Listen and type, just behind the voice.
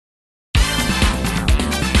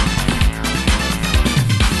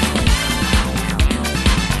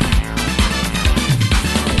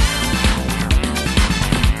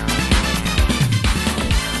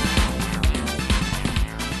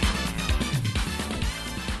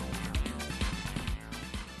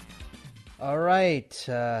All right.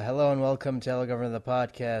 Hello and welcome to Hello Governor, the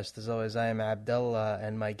podcast. As always, I am Abdullah,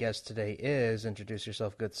 and my guest today is, introduce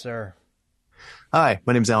yourself, good sir. Hi,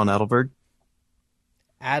 my name's Alan Adelberg.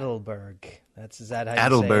 Adelberg. Is that how you say it?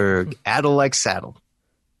 Adelberg. Adel like saddle.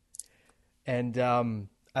 And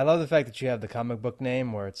I love the fact that you have the comic book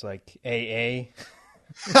name where it's like AA.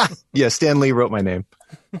 Yeah, Stan Lee wrote my name.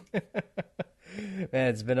 Man,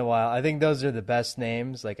 it's been a while. I think those are the best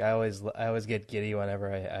names. Like I always get giddy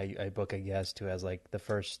whenever I book a guest who has like the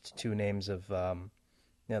first two names of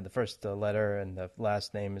the first letter and the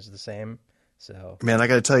last name is the same. So Man, I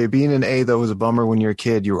got to tell you, being an A, though, was a bummer when you're a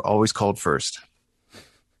kid. You were always called first.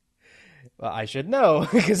 well, I should know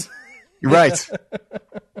because You're right.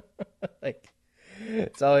 like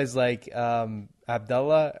it's always like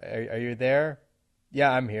Abdullah, are you there? Yeah,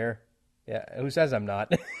 I'm here. Yeah, who says I'm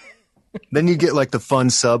not? Then you get like the fun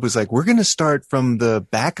sub who's like, we're going to start from the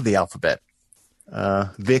back of the alphabet.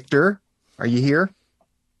 Victor, are you here?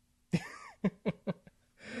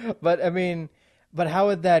 But I mean, how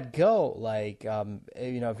would that go? Like,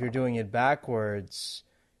 if you're doing it backwards,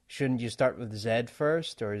 shouldn't you start with Z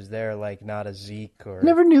first, or is there like not a Zeke or?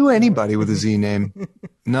 Never knew anybody with a Z name.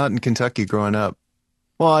 Not in Kentucky growing up.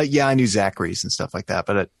 Well, yeah, I knew Zachary's and stuff like that,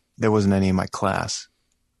 but there wasn't any in my class.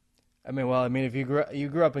 If you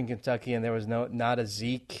grew up in Kentucky and there was not a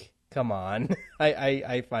Zeke, come on,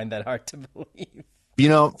 I find that hard to believe.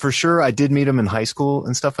 For sure, I did meet him in high school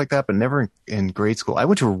and stuff like that, but never in grade school. I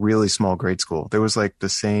went to a really small grade school. There was like the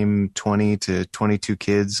same 20 to 22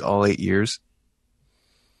 kids all 8 years.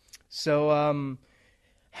 So,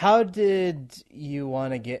 how did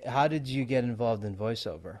you get involved in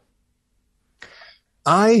voiceover?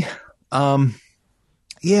 Yeah,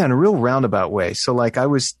 in a real roundabout way. So like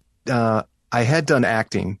I had done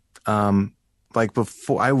acting, like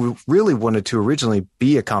before. Really wanted to originally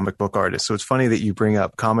be a comic book artist. So it's funny that you bring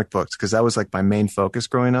up comic books because that was like my main focus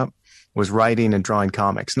growing up was writing and drawing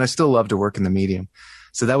comics. And I still love to work in the medium.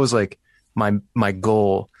 So that was like my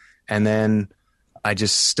goal. And then I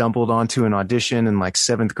just stumbled onto an audition in like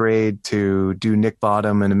 7th grade to do Nick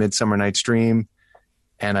Bottom in A Midsummer Night's Dream.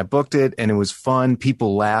 And I booked it and it was fun.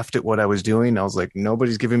 People laughed at what I was doing. I was like,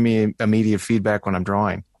 nobody's giving me immediate feedback when I'm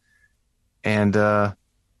drawing. And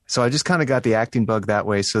so I just kind of got the acting bug that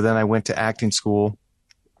way. So then I went to acting school.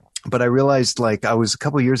 But I realized like I was a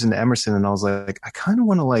couple of years into Emerson and I was like, I kind of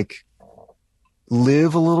want to like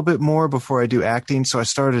live a little bit more before I do acting. So I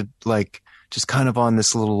started like just kind of on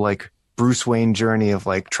this little like Bruce Wayne journey of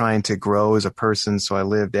like trying to grow as a person. So I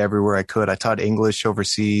lived everywhere I could. I taught English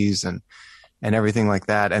overseas and everything like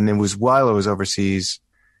that. And it was while I was overseas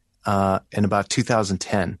in about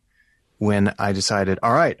 2010 when I decided,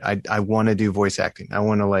 all right, I want to do voice acting.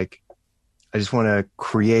 I just want to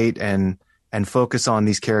create and focus on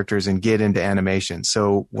these characters and get into animation.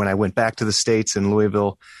 So when I went back to the States in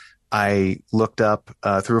Louisville, I looked up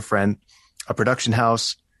through a friend, a production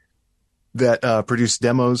house that produced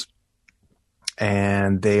demos,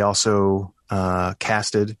 and they also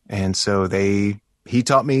casted. And so he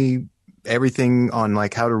taught me everything on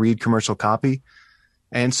like how to read commercial copy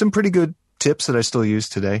and some pretty good tips that I still use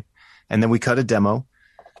today. And then we cut a demo.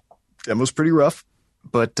 Demo's pretty rough,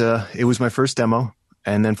 but it was my first demo.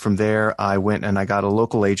 And then from there, I went and I got a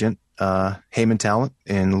local agent, Heyman Talent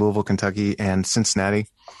in Louisville, Kentucky, and Cincinnati.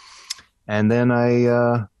 And then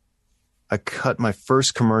I cut my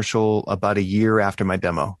first commercial about a year after my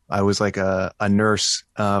demo. I was like a nurse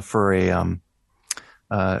for a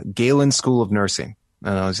Galen School of Nursing.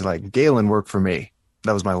 And I was like, Galen worked for me.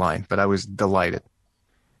 That was my line, but I was delighted.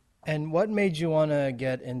 And what made you want to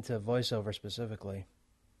get into voiceover specifically?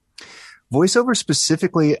 Voiceover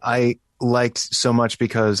specifically, I liked so much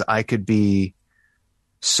because I could be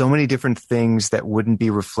so many different things that wouldn't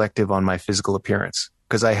be reflective on my physical appearance.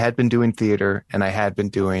 Because I had been doing theater and I had been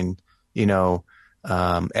doing,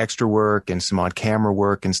 extra work and some on camera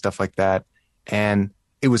work and stuff like that. And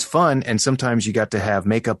it was fun. And sometimes you got to have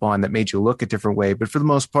makeup on that made you look a different way. But for the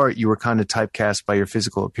most part, you were kind of typecast by your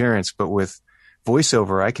physical appearance. But with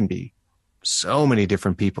voiceover, I can be so many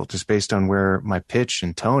different people just based on where my pitch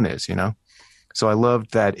and tone is, So I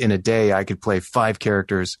loved that in a day I could play 5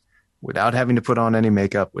 characters without having to put on any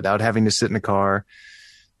makeup, without having to sit in a car,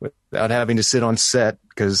 without having to sit on set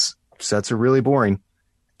because sets are really boring.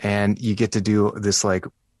 And you get to do this like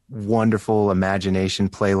wonderful imagination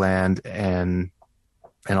playland and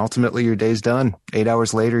ultimately your day's done. 8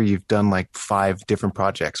 hours later, you've done like 5 different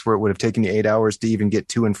projects where it would have taken you 8 hours to even get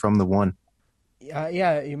to and from the one.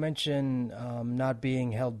 Yeah, you mentioned not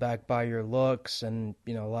being held back by your looks, and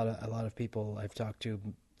a lot of people I've talked to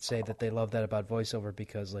say that they love that about voiceover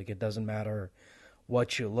because like it doesn't matter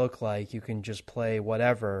what you look like. You can just play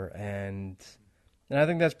whatever, and I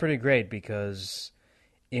think that's pretty great because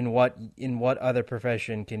in what other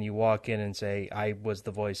profession can you walk in and say I was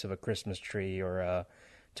the voice of a Christmas tree or a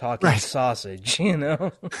talking sausage, you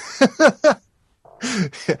know?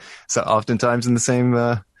 So oftentimes in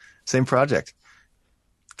the same project.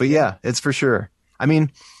 But yeah, it's for sure. I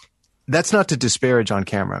mean, that's not to disparage on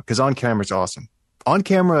camera, because on camera is awesome. On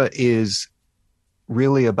camera is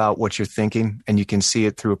really about what you're thinking, and you can see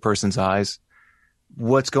it through a person's eyes.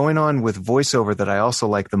 What's going on with voiceover that I also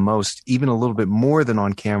like the most, even a little bit more than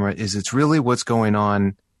on camera, is it's really what's going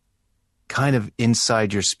on kind of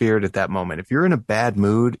inside your spirit at that moment. If you're in a bad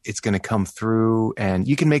mood, it's going to come through, and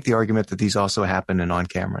you can make the argument that these also happen in on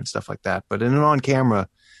camera and stuff like that. But in an on camera,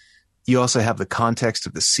 you also have the context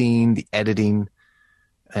of the scene, the editing,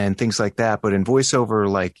 and things like that. But in voiceover,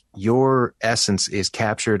 like, your essence is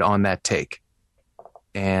captured on that take.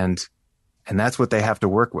 And that's what they have to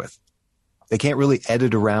work with. They can't really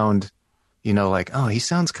edit around, you know, like, oh, he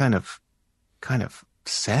sounds kind of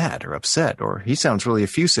sad or upset, or he sounds really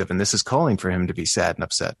effusive, and this is calling for him to be sad and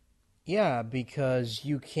upset. Yeah, because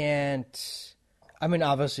you can't, I mean,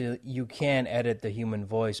 obviously you can edit the human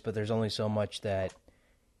voice, but there's only so much that,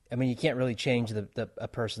 I mean, you can't really change a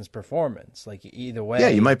person's performance. Like, either way. Yeah,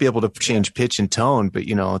 you might be able to change pitch and tone, but,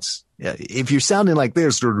 you know, if you're sounding like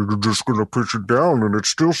this, they're just going to pitch it down and it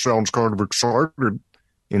still sounds kind of excited,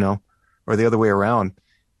 you know, or the other way around.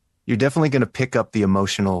 You're definitely going to pick up the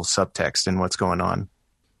emotional subtext and what's going on.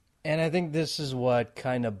 And I think this is what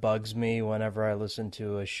kind of bugs me whenever I listen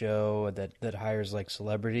to a show that hires, like,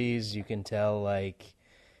 celebrities. You can tell, like,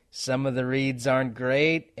 some of the reads aren't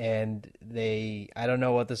great, and I don't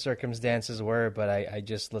know what the circumstances were, but I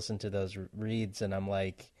just listened to those reads, and I'm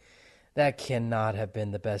like, that cannot have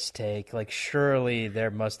been the best take. Like, surely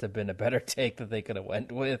there must have been a better take that they could have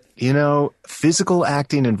went with. You know, physical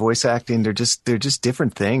acting and voice acting, they're just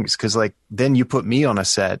different things. Cause, like, then you put me on a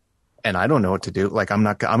set and I don't know what to do. Like, I'm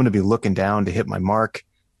going to be looking down to hit my mark.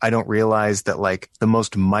 I don't realize that, like, the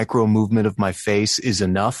most micro movement of my face is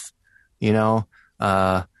enough, you know?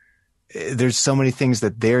 There's so many things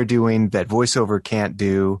that they're doing that voiceover can't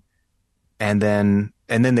do. And then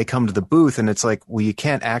they come to the booth and it's like, well, you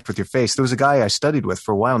can't act with your face. There was a guy I studied with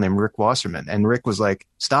for a while named Rick Wasserman, and Rick was like,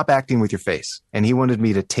 stop acting with your face. And he wanted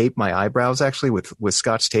me to tape my eyebrows actually with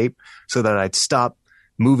Scotch tape so that I'd stop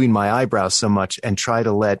moving my eyebrows so much and try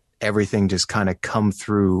to let everything just kind of come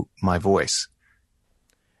through my voice.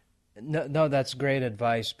 No, that's great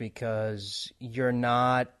advice, because you're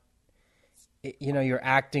not, you know, you're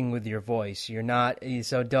acting with your voice. You're not,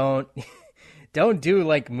 so don't do,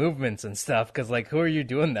 like, movements and stuff, because, like, who are you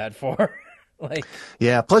doing that for? Like,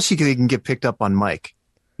 yeah. Plus, you can get picked up on mic.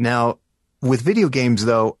 Now, with video games,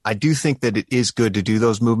 though, I do think that it is good to do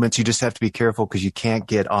those movements. You just have to be careful because you can't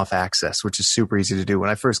get off access, which is super easy to do. When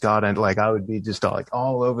I first got in, like, I would be just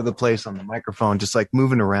all over the place on the microphone, just like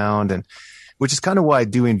moving around, and which is kind of why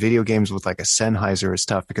doing video games with, like, a Sennheiser is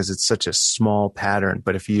tough, because it's such a small pattern.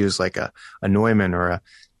 But if you use, like, a Neumann or a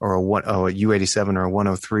U87 or a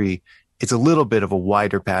 103. It's a little bit of a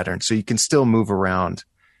wider pattern, so you can still move around.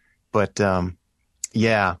 But,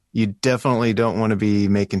 yeah, you definitely don't want to be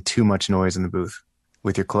making too much noise in the booth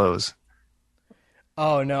with your clothes.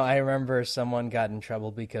 Oh, no, I remember someone got in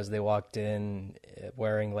trouble because they walked in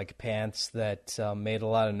wearing, like, pants that made a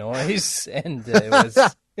lot of noise, and it was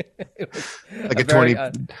like a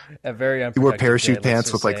very unproductive. You wore parachute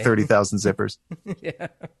pants with, like, 30,000 zippers. Yeah.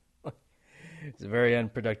 It's a very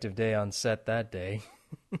unproductive day on set that day.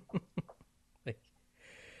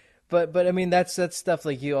 But I mean, that's stuff,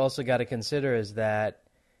 like, you also got to consider is that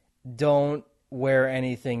don't wear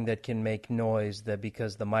anything that can make noise, that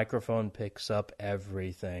because the microphone picks up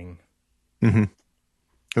everything. Mm-hmm. It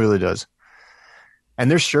really does. And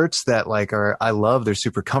there's shirts that, like, I love. They're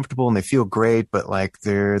super comfortable and they feel great, but, like,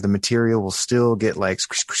 the material will still get, like,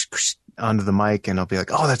 onto the mic, and I'll be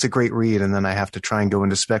like, oh, that's a great read, and then I have to try and go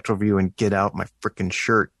into Spectral View and get out my freaking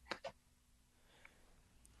shirt.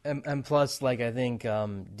 And plus, like, I think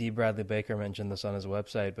D. Bradley Baker mentioned this on his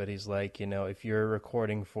website, but he's like, you know, if you're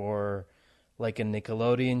recording for, like, a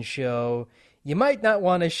Nickelodeon show, you might not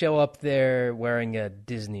want to show up there wearing a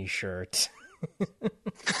Disney shirt.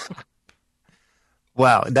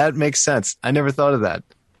 Wow, that makes sense. I never thought of that.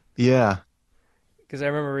 Yeah. Because I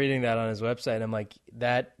remember reading that on his website, and I'm like,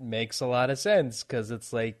 that makes a lot of sense, because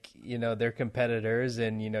it's like, you know, they're competitors,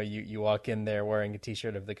 and, you know, you walk in there wearing a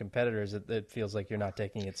T-shirt of the competitors, it feels like you're not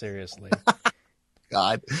taking it seriously.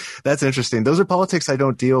 God, that's interesting. Those are politics I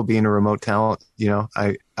don't deal, being a remote talent. You know,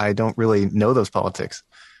 I don't really know those politics.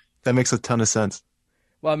 That makes a ton of sense.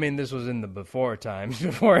 Well, I mean, this was in the before times,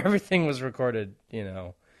 before everything was recorded,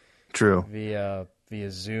 True. via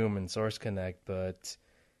Zoom and Source Connect. But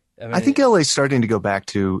I I mean, think LA's starting to go back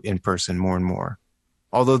to in person more and more.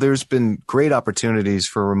 Although there's been great opportunities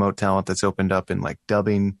for remote talent that's opened up in like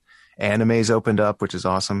dubbing, anime's opened up, which is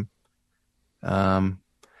awesome. But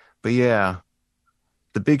yeah,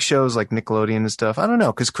 the big shows like Nickelodeon and stuff, I don't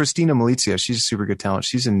know, because Christina Malizia, she's a super good talent.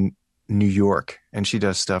 She's in New York and she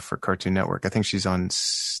does stuff for Cartoon Network. I think she's on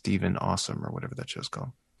Steven Awesome or whatever that show's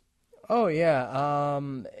called. oh yeah,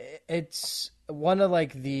 it's one of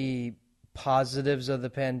like the positives of the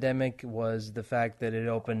pandemic was the fact that it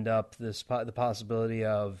opened up the possibility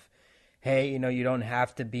of, hey, you don't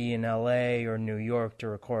have to be in LA or New York to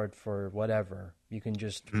record for whatever. You can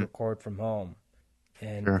just record from home.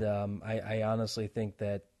 And Sure. I honestly think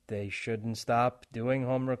that they shouldn't stop doing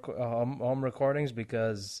home recordings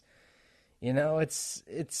because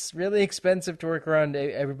it's really expensive to work around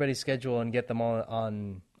everybody's schedule and get them all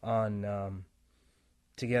on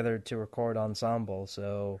together to record ensemble.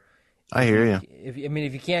 So I hear you. if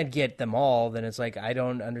you can't get them all, then it's like I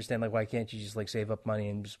don't understand, like, why can't you just like save up money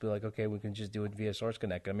and just be like, okay, we can just do it via Source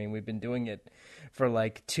Connect. I mean, we've been doing it for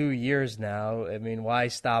like 2 years now. I mean, why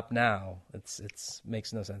stop now? It's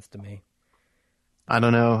makes no sense to me. I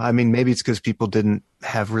don't know. I mean, maybe it's because people didn't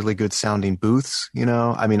have really good sounding booths,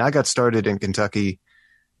 I mean, I got started in Kentucky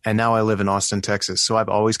and now I live in Austin, Texas. So I've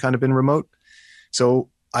always kind of been remote. So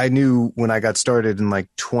I knew when I got started in like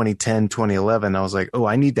 2010, 2011, I was like, oh,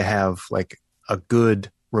 I need to have like a good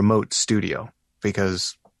remote studio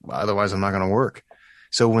because otherwise I'm not going to work.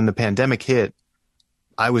 So when the pandemic hit,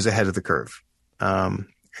 I was ahead of the curve.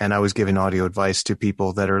 And I was giving audio advice to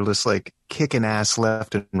people that are just like kicking ass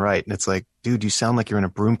left and right. And it's like, dude, you sound like you're in a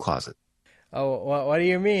broom closet. Oh, what do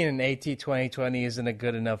you mean an AT2020 isn't a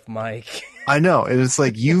good enough mic? I know. And it's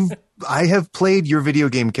like, I have played your video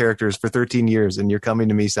game characters for 13 years and you're coming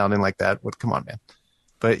to me sounding like that. What? Come on, man.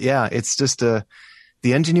 But yeah, it's just the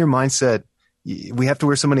engineer mindset. We have to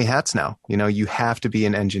wear so many hats now. You have to be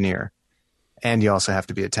an engineer and you also have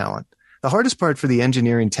to be a talent. The hardest part for the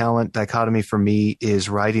engineering talent dichotomy for me is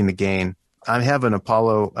riding the gain. I have an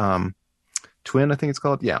Apollo Twin, I think it's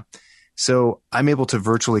called. Yeah. So I'm able to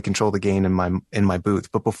virtually control the gain in my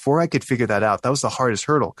booth. But before I could figure that out, that was the hardest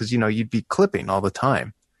hurdle because, you'd be clipping all the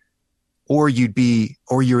time. Or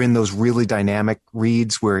you're in those really dynamic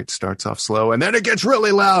reads where it starts off slow and then it gets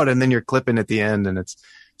really loud and then you're clipping at the end. And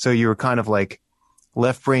so you were kind of like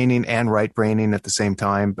left braining and right braining at the same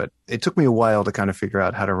time. But it took me a while to kind of figure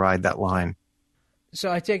out how to ride that line.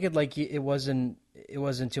 So I take it like it wasn't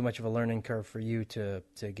too much of a learning curve for you to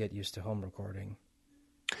get used to home recording.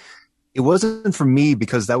 It wasn't for me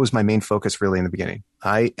because that was my main focus really in the beginning.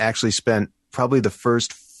 I actually spent probably the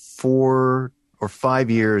first 4 or 5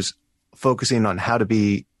 years focusing on how to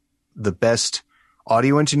be the best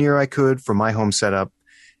audio engineer I could for my home setup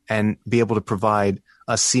and be able to provide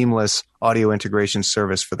a seamless audio integration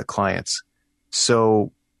service for the clients.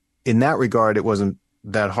 So in that regard, it wasn't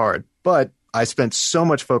that hard, but I spent so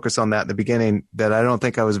much focus on that in the beginning that I don't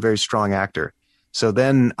think I was a very strong actor. So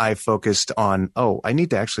then I focused on, I need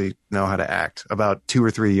to actually know how to act. About 2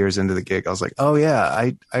 or 3 years into the gig, I was like, oh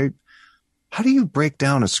yeah, how do you break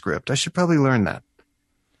down a script? I should probably learn that.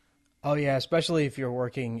 Oh yeah, especially if you're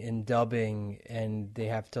working in dubbing and they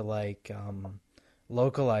have to like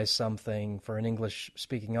localize something for an English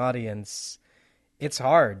speaking audience. It's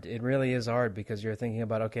hard. It really is hard because you're thinking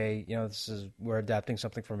about, okay, we're adapting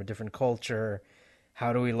something from a different culture.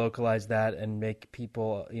 How do we localize that and make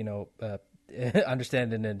people,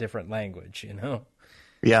 understand in a different language,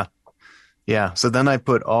 Yeah. Yeah. So then I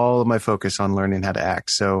put all of my focus on learning how to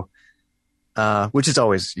act. So, which is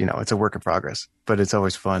always, it's a work in progress, but it's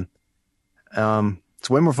always fun. It's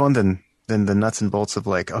way more fun than the nuts and bolts of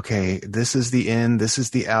like, okay, this is the in, this is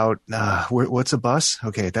the out. What's a bus?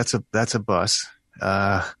 Okay. That's a bus.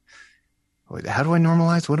 How do I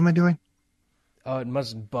normalize? What am I doing? Oh, it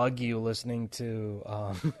must bug you listening to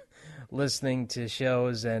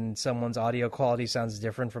shows and someone's audio quality sounds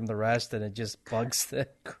different from the rest, and it just bugs the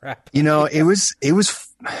crap. It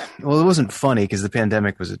wasn't funny because the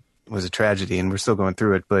pandemic was a tragedy and we're still going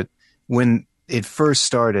through it. But when it first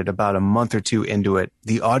started, about a month or 2 into it,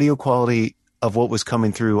 the audio quality of what was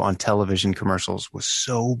coming through on television commercials was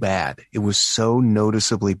so bad. It was so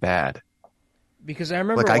noticeably bad. Because I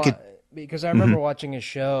remember, watching a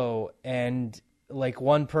show and like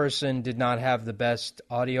one person did not have the best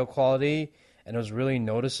audio quality, and it was really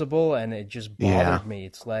noticeable, and it just bothered me.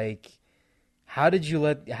 It's like, how did you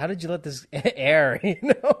let this air?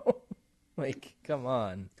 Like, come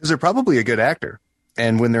on. Because they're probably a good actor,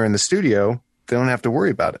 and when they're in the studio, they don't have to worry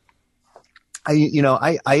about it.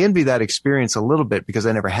 I envy that experience a little bit because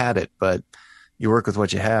I never had it, but you work with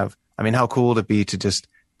what you have. I mean, how cool would it be to just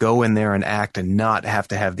go in there and act and not have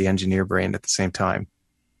to have the engineer brain at the same time?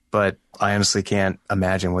 But I honestly can't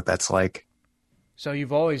imagine what that's like. So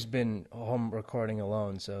you've always been home recording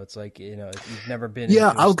alone. So it's like, you've never been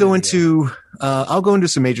Yeah, into a studio. I'll go into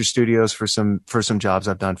some major studios for some jobs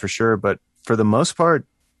I've done for sure, but for the most part,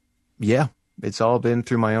 yeah, it's all been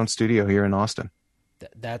through my own studio here in Austin.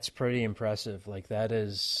 That's pretty impressive. Like that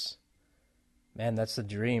is, man, that's the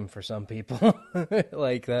dream for some people.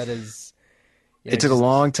 Like that is, It took a just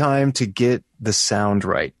long time to get the sound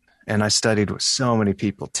right. And I studied with so many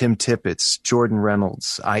people, Tim Tippett, Jordan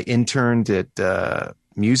Reynolds. I interned at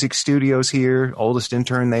music studios here, oldest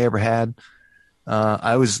intern they ever had.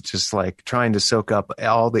 I was just like trying to soak up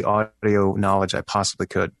all the audio knowledge I possibly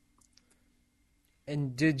could.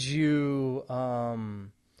 And did you,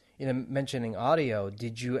 mentioning audio,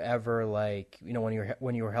 did you ever like,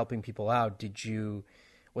 when you were helping people out,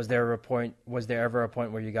 was there ever a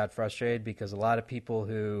point where you got frustrated? Because a lot of people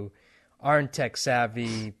who aren't tech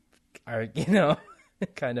savvy are,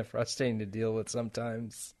 kind of frustrating to deal with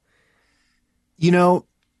sometimes. You know,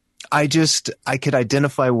 I could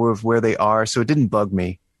identify with where they are, so it didn't bug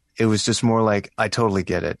me. It was just more like, I totally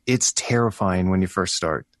get it. It's terrifying when you first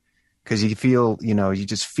start because you feel, you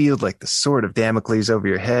just feel like the sword of Damocles over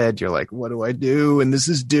your head. You're like, what do I do? And this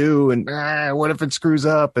is due. And what if it screws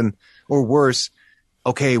up? Or worse,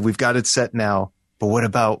 okay, we've got it set now, but what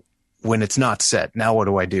about when it's not set? Now what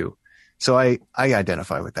do I do? So I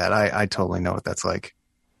identify with that. I totally know what that's like.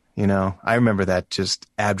 I remember that just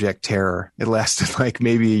abject terror. It lasted like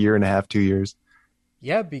maybe a year and a half, 2 years.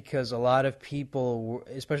 Yeah, because a lot of people,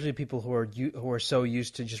 especially people who are so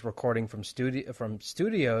used to just recording from studios, they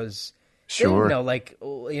didn't Sure. know, like,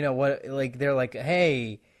 what, like they're like,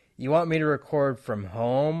 hey, you want me to record from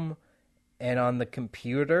home and on the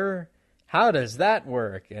computer? How does that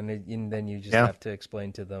work? And then you just Yeah. have to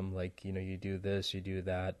explain to them, like, you do this, you do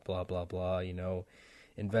that, blah blah blah.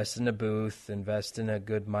 Invest in a booth, invest in a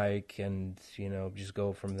good mic, and just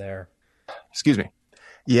go from there. Excuse me.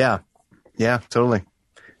 Yeah. Yeah, totally.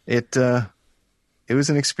 It was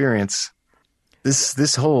an experience.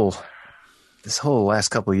 This whole last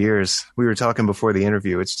couple of years, we were talking before the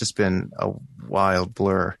interview. It's just been a wild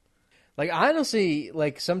blur. Like honestly,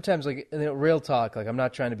 like sometimes, like real talk. Like I'm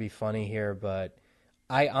not trying to be funny here, but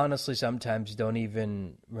I honestly sometimes don't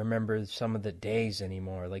even remember some of the days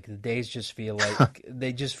anymore. Like the days just feel like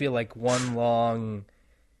they just feel like one long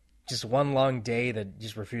day that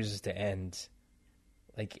just refuses to end.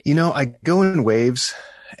 Like I go in waves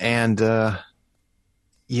and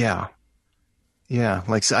yeah. Yeah,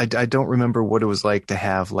 like so I don't remember what it was like to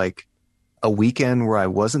have like a weekend where I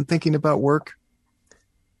wasn't thinking about work,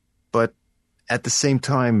 but at the same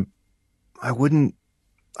time I wouldn't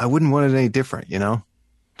want it any different.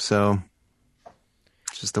 So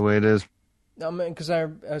it's just the way it is. no, man, because I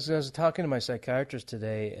was talking to my psychiatrist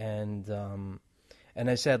today, and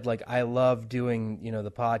I said like I love doing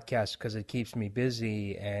the podcast because it keeps me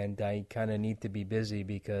busy, and I kind of need to be busy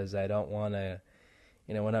because I don't want to.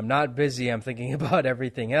 When I'm not busy, I'm thinking about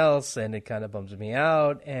everything else, and it kind of bums me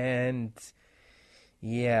out. And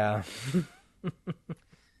yeah,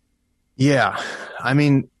 Yeah. I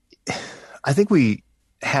mean, I think we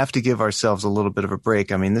have to give ourselves a little bit of a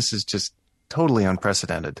break. I mean, this is just totally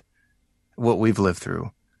unprecedented what we've lived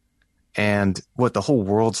through and what the whole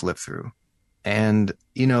world's lived through. And,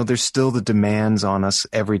 there's still the demands on us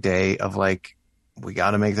every day of like, we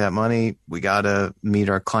got to make that money. We got to meet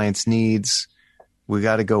our clients' needs. We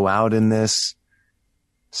got to go out in this.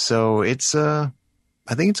 So I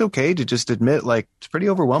think it's okay to just admit like it's pretty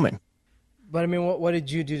overwhelming. but I mean, what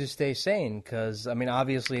did you do to stay sane? Because I mean,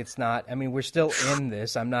 obviously, it's not. I mean, we're still in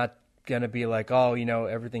this. I'm not gonna be like, oh,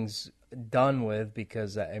 everything's done with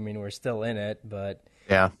because I mean, we're still in it. But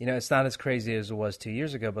Yeah. it's not as crazy as it was 2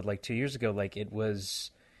 years ago. But like 2 years ago, like it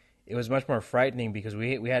was much more frightening because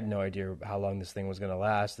we had no idea how long this thing was gonna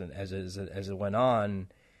last, and as it went on,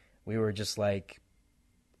 we were just like,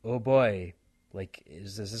 oh boy, like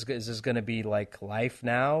is this going to be like life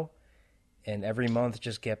now? And every month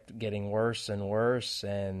just kept getting worse and worse,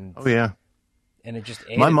 and Oh yeah. it just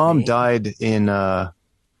ate My at mom me. died in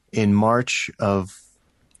March of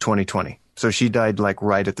 2020. So she died like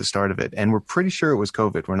right at the start of it. And we're pretty sure it was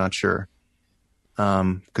COVID. We're not sure.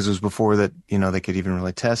 Because it was before that, they could even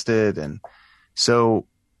really test it. And so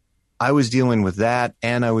I was dealing with that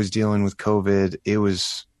and I was dealing with COVID. It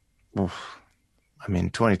was, oof,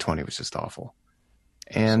 2020 was just awful.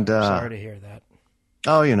 And, Sorry to hear that.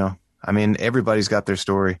 oh, everybody's got their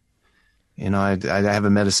story. I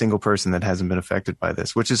haven't met a single person that hasn't been affected by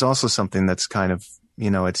this, which is also something that's kind of,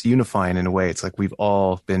 it's unifying in a way. It's like we've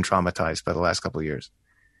all been traumatized by the last couple of years.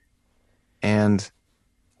 And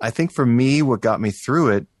I think for me, what got me through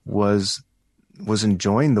it was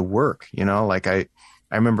enjoying the work. Like I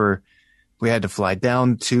remember we had to fly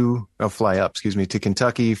up to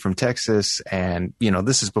Kentucky from Texas. And,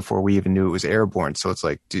 this is before we even knew it was airborne. So it's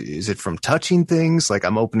like, is it from touching things? Like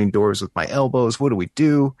I'm opening doors with my elbows. What do we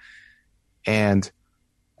do? And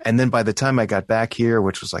then by the time I got back here,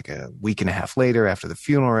 which was like a week and a half later after the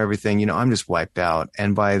funeral and everything, I'm just wiped out.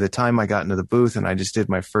 And by the time I got into the booth and I just did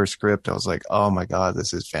my first script, I was like, oh my God,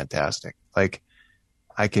 this is fantastic. Like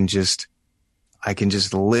I can just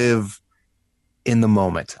live in the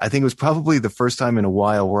moment. I think it was probably the first time in a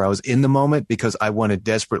while where I was in the moment because I wanted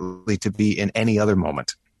desperately to be in any other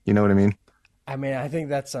moment. You know what I mean? I mean, I think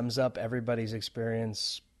that sums up everybody's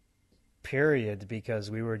experience, period, because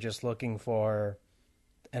we were just looking for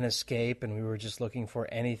an escape and we were just looking for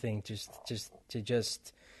anything to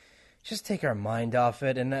take our mind off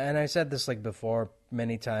it. And I said this like before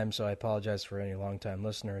many times, so I apologize for any long-time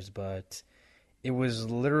listeners, but it was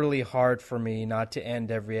literally hard for me not to end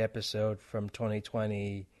every episode from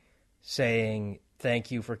 2020 saying thank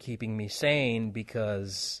you for keeping me sane,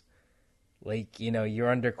 because like, you're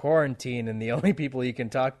under quarantine and the only people you can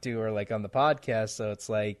talk to are like on the podcast. So it's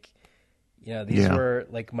like, these were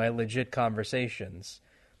like my legit conversations.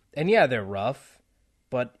 And yeah, they're rough,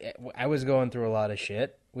 but I was going through a lot of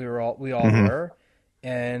shit. We all were.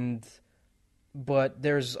 But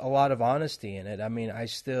there's a lot of honesty in it. I mean, I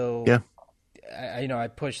still, I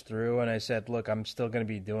pushed through and I said, look, I'm still going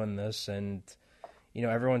to be doing this. And,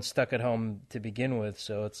 everyone's stuck at home to begin with.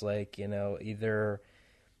 So it's like, either,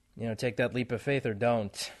 take that leap of faith or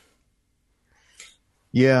don't.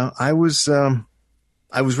 Yeah, I was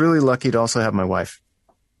really lucky to also have my wife.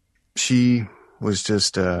 She was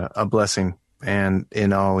just a blessing, and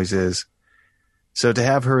it always is. So to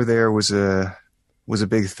have her there was a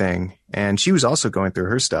big thing. And she was also going through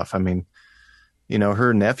her stuff. I mean,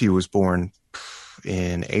 her nephew was born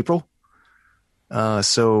in April. Of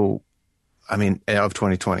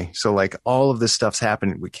 2020. So like all of this stuff's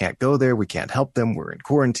happening. We can't go there. We can't help them. We're in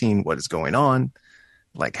quarantine. What is going on?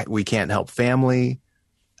 Like we can't help family.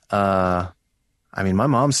 My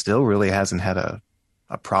mom still really hasn't had a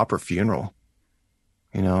proper funeral,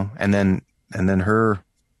 and then her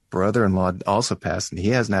brother-in-law also passed and he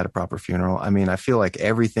hasn't had a proper funeral. I mean, I feel like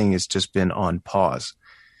everything has just been on pause,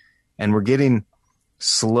 and we're getting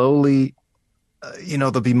slowly,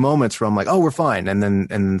 there'll be moments where I'm like, oh, we're fine.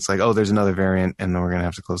 And it's like, oh, there's another variant and then we're going to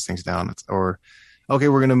have to close things down. Or, okay,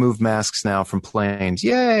 we're going to move masks now from planes.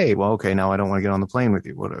 Yay. Well, okay. Now I don't want to get on the plane with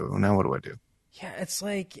you. What do I do? Yeah, it's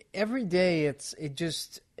like every day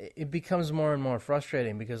it becomes more and more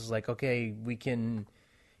frustrating because like, okay, we can,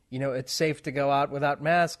 it's safe to go out without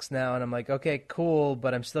masks now. And I'm like, okay, cool,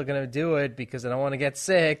 but I'm still going to do it because I don't want to get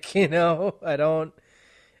sick. I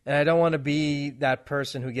don't want to be that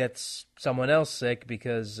person who gets someone else sick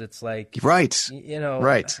because it's like, right.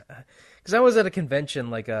 Right. Because I was at a convention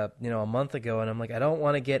like a month ago and I'm like, I don't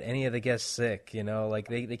want to get any of the guests sick, like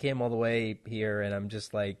they came all the way here and I'm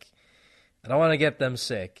just like, I don't want to get them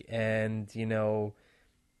sick. And,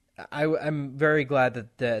 I'm very glad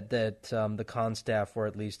that the con staff were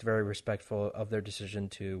at least very respectful of their decision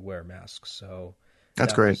to wear masks. So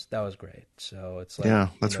that's great. That was great. So it's like, yeah,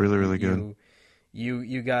 that's really, really good.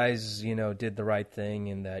 You guys, did the right thing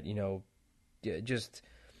in that, just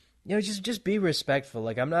be respectful.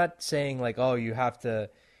 Like, I'm not saying like, oh, you have to,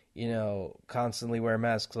 constantly wear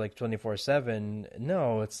masks like 24/7.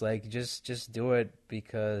 No, it's like, just do it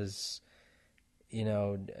because,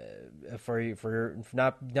 for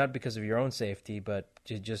not because of your own safety, but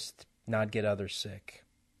to just not get others sick.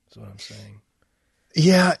 That's what I'm saying.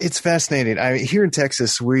 Yeah, it's fascinating. Here in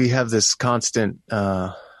Texas, we have this constant,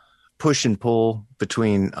 push and pull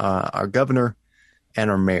between our governor and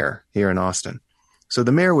our mayor here in Austin. So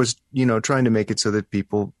the mayor was, trying to make it so that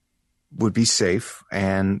people would be safe,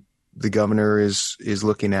 and the governor is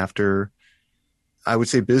looking after, I would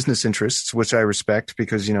say, business interests, which I respect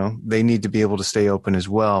because, they need to be able to stay open as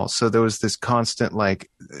well. So there was this constant, like,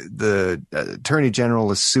 the attorney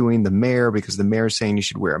general is suing the mayor because the mayor is saying you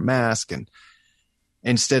should wear a mask, and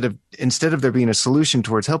instead of there being a solution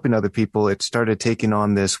towards helping other people, it started taking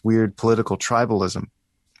on this weird political tribalism.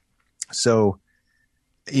 So,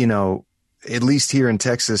 at least here in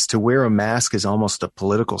Texas, to wear a mask is almost a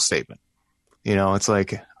political statement. It's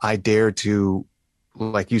like, I dare to,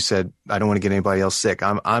 like you said, I don't want to get anybody else sick.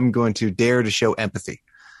 I'm going to dare to show empathy.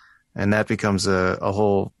 And that becomes a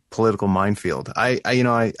whole political minefield. I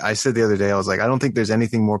said the other day, I was like, I don't think there's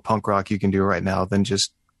anything more punk rock you can do right now than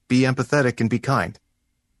just be empathetic and be kind.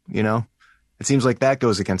 You know, it seems like that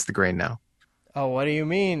goes against the grain now. Oh, what do you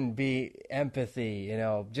mean? Be empathy?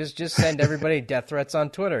 Just send everybody death threats on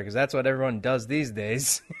Twitter because that's what everyone does these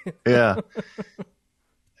days. Yeah.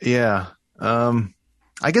 Yeah.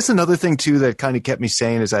 I guess another thing too that kind of kept me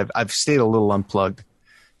sane is I've stayed a little unplugged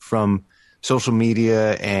from social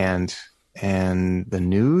media and the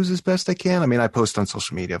news as best I can. I mean, I post on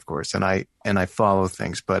social media, of course, and I follow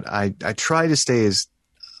things, but I try to stay as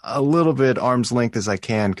a little bit arm's length as I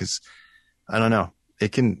can because I don't know,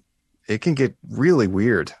 it can get really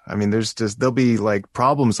weird. I mean, there'll be like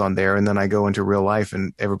problems on there, and then I go into real life,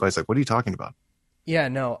 and everybody's like, "What are you talking about?" Yeah,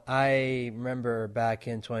 no, I remember back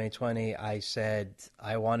in 2020, I said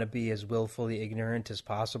I want to be as willfully ignorant as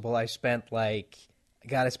possible. I spent like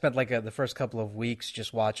the first couple of weeks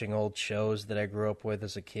just watching old shows that I grew up with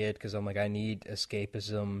as a kid because I'm like, I need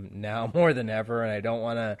escapism now more than ever, and I don't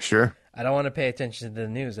want to. Sure. I don't want to pay attention to the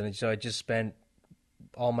news, and so I just spent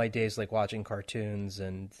all my days like watching cartoons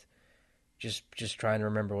and just trying to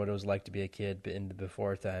remember what it was like to be a kid in the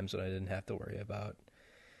before times when I didn't have to worry about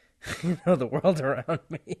the world around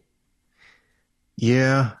me.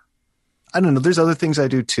 Yeah. I don't know. There's other things I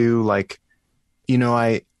do too. Like,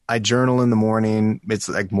 I journal in the morning. It's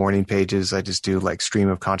like morning pages. I just do like stream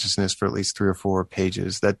of consciousness for at least 3 or 4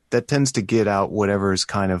 pages. That tends to get out whatever's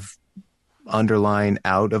kind of underlying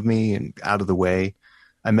out of me and out of the way.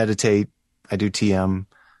 I meditate. I do TM.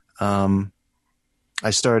 I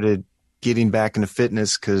started getting back into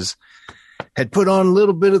fitness because had put on a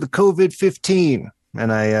little bit of the COVID-15,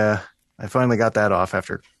 and I finally got that off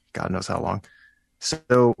after God knows how long.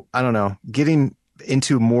 So I don't know, getting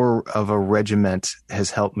into more of a regiment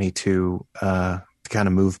has helped me to kind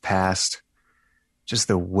of move past just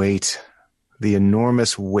the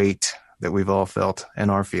enormous weight that we've all felt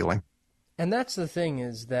and are feeling. And that's the thing,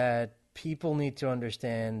 is that people need to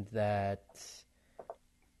understand that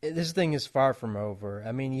this thing is far from over.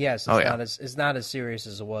 I mean, yes, it's not as serious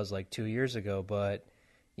as it was like 2 years ago, but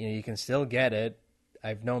you can still get it.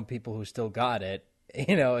 I've known people who still got it.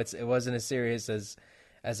 It wasn't as serious as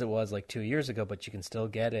it was like 2 years ago, but you can still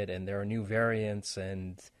get it, and there are new variants,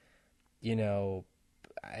 and and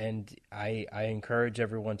I encourage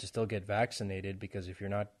everyone to still get vaccinated, because if you're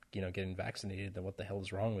not getting vaccinated, then what the hell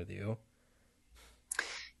is wrong with you?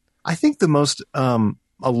 I think the most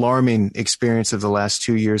alarming experience of the last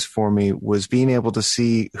 2 years for me was being able to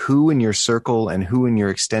see who in your circle and who in your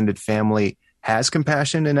extended family has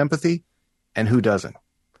compassion and empathy and who doesn't.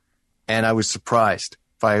 And I was surprised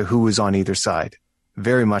by who was on either side.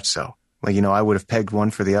 Very much so. Like, I would have pegged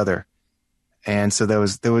one for the other. And so that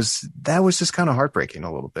was just kind of heartbreaking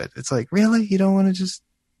a little bit. It's like, really? You don't want to just,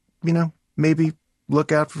 maybe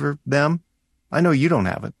look out for them? I know you don't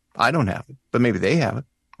have it. I don't have it, but maybe they have it.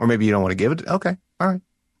 Or maybe you don't want to give it. Okay. All right.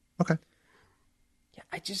 Okay. Yeah,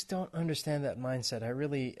 I just don't understand that mindset. I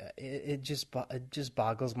really, it just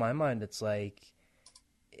boggles my mind. It's like,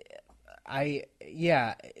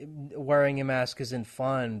 wearing a mask isn't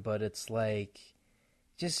fun, but it's like,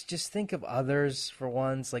 just think of others for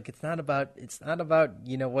once. Like, it's not about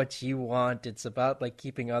what you want. It's about like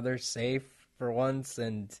keeping others safe for once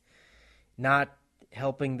and not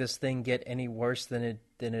helping this thing get any worse than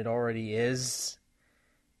it already is.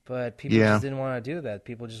 But people just didn't want to do that.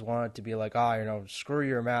 People just wanted to be like, screw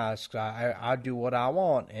your masks. I do what I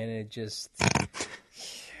want. And it just...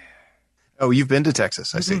 Oh, you've been to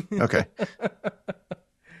Texas, I see. Okay.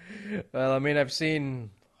 Well, I mean, I've seen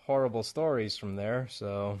horrible stories from there,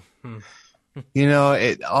 so...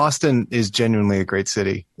 Austin is genuinely a great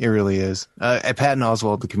city. It really is. Patton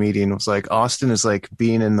Oswalt, the comedian, was like, Austin is like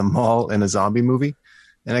being in the mall in a zombie movie.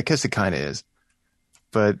 And I guess it kind of is.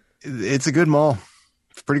 But it's a good mall.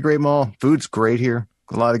 It's a pretty great mall. Food's great here.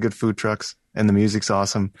 A lot of good food trucks, and the music's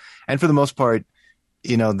awesome. And for the most part,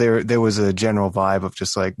 there was a general vibe of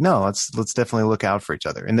just like, no, let's definitely look out for each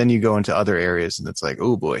other. And then you go into other areas, and it's like,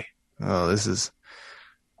 oh boy, this is,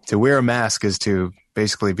 to wear a mask is to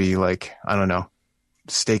basically be like, I don't know,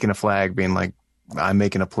 staking a flag, being like, I'm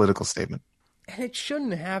making a political statement. And it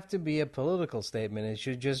shouldn't have to be a political statement. It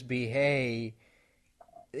should just be, hey,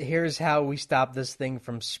 here's how we stop this thing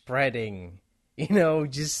from spreading.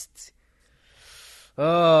 Just,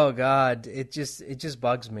 oh God, it just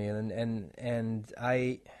bugs me. And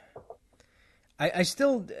I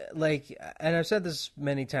still like, and I've said this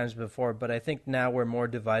many times before, but I think now we're more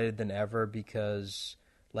divided than ever because,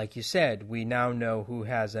 like you said, we now know who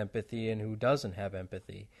has empathy and who doesn't have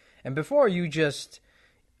empathy. And before, you just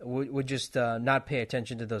would just not pay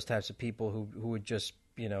attention to those types of people who would just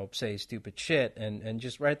say stupid shit and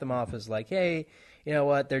just write them off as like, hey, you know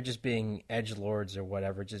what, they're just being edgelords or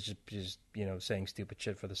whatever, just saying stupid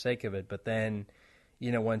shit for the sake of it. But then,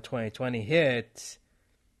 when 2020 hit,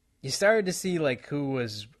 you started to see like who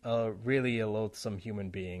was really a loathsome human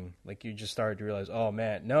being. Like you just started to realize, oh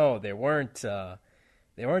man, no, they weren't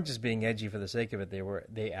just being edgy for the sake of it.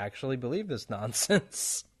 They actually believed this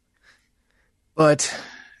nonsense. But,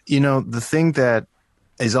 the thing that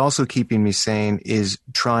is also keeping me sane is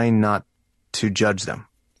trying not to judge them.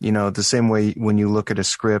 The same way when you look at a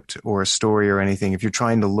script or a story or anything, if you're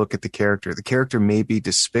trying to look at the character may be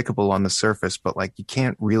despicable on the surface, but like you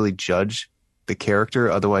can't really judge the character.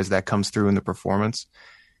 Otherwise that comes through in the performance.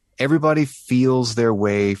 Everybody feels their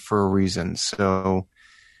way for a reason. So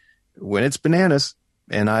when it's bananas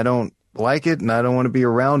and I don't like it and I don't want to be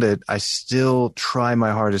around it, I still try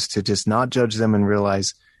my hardest to just not judge them and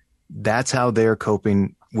realize that's how they're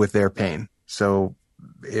coping with their pain. So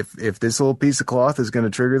if this little piece of cloth is going to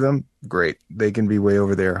trigger them, great. They can be way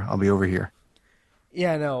over there. I'll be over here.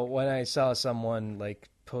 Yeah, no, when I saw someone like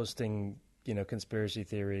posting, conspiracy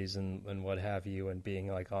theories and what have you, and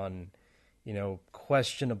being like on,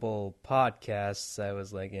 questionable podcasts, I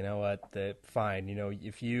was like, you know what, fine.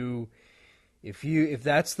 If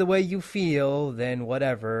that's the way you feel, then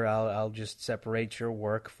whatever. I'll just separate your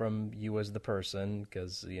work from you as the person,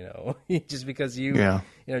 because just because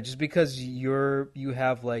just because you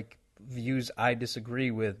have like views I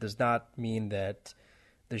disagree with does not mean that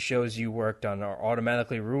the shows you worked on are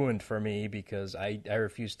automatically ruined for me, because I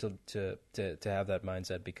refuse to have that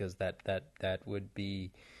mindset, because that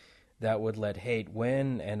would let hate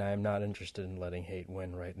win, and I'm not interested in letting hate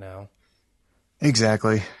win right now.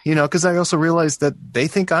 Exactly. Because I also realize that they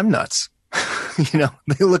think I'm nuts.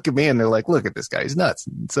 They look at me and they're like, look at this guy, he's nuts.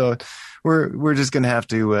 So we're just going to have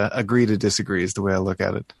to agree to disagree is the way I look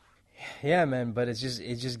at it. Yeah, man, but it's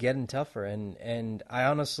just getting tougher. And I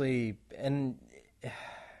honestly,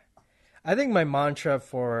 I think my mantra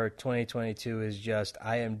for 2022 is just,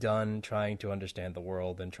 I am done trying to understand the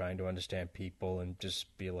world and trying to understand people, and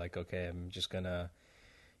just be like, okay, I'm just going to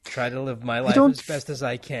try to live my life as best as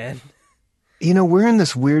I can. We're in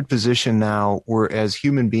this weird position now where as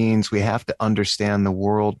human beings, we have to understand the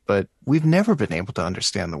world, but we've never been able to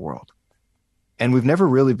understand the world. And we've never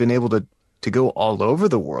really been able to go all over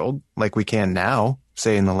the world like we can now,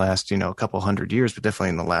 say in the last, couple hundred years, but definitely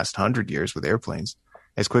in the last 100 years with airplanes,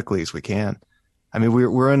 as quickly as we can. I mean,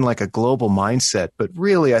 we're in like a global mindset, but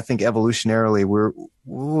really, I think evolutionarily, what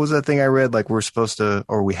was that thing I read? Like we're supposed to,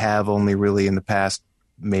 or we have only really in the past,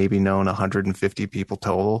 maybe known 150 people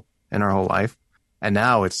total in our whole life. And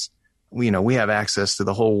now it's, we have access to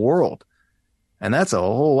the whole world, and that's a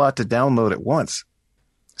whole lot to download at once.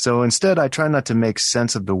 So instead, I try not to make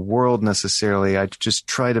sense of the world necessarily. I just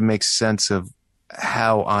try to make sense of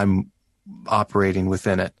how I'm operating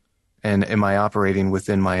within it. And am I operating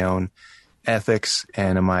within my own ethics,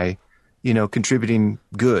 and am I, contributing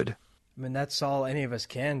good? I mean, that's all any of us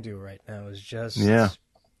can do right now, is just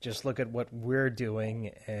look at what we're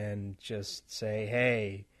doing and just say,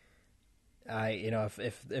 hey,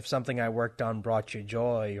 if something I worked on brought you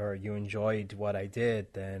joy, or you enjoyed what I did,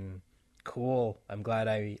 then cool. I'm glad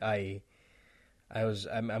I'm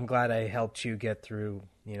glad I helped you get through,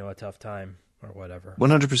 a tough time or whatever.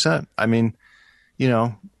 100%. I mean,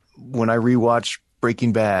 when I rewatch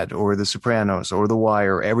Breaking Bad or The Sopranos or The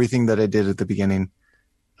Wire, everything that I did at the beginning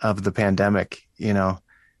of the pandemic,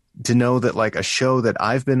 to know that like a show that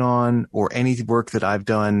I've been on or any work that I've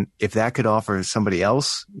done, if that could offer somebody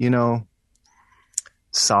else,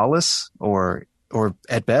 solace or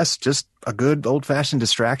at best just a good old-fashioned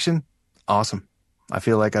distraction, awesome. I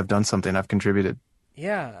feel like I've done something. I've contributed.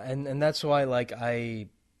 Yeah, and that's why like I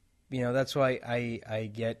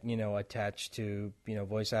get attached to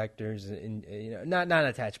voice actors, and not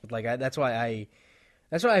attached, but like that's why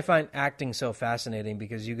I find acting so fascinating,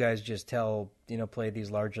 because you guys just play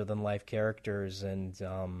these larger than life characters, and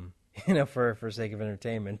for sake of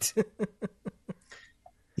entertainment.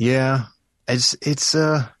 Yeah. It's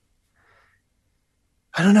I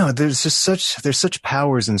don't know. There's such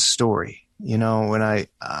powers in story, when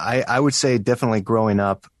I would say definitely growing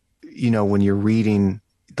up, when you're reading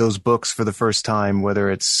those books for the first time, whether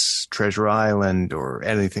it's Treasure Island or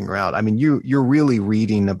anything around, I mean, you're really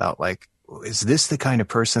reading about like, is this the kind of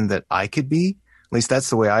person that I could be? At least that's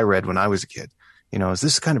the way I read when I was a kid. Is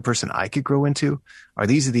this the kind of person I could grow into? Are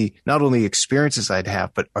these the, not only experiences I'd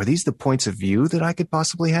have, but are these the points of view that I could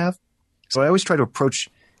possibly have? So I always try to approach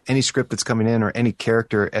any script that's coming in or any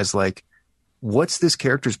character as like, what's this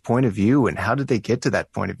character's point of view, and how did they get to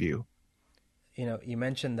that point of view? you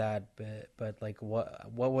mentioned that, but like, what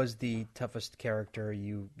was the toughest character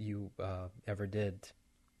you ever did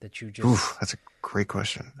that you Oof, just that's a great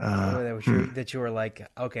question. that you were like,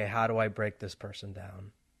 okay, how do I break this person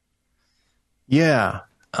down? Yeah.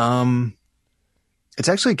 Um, it's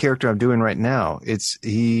actually a character I'm doing right now.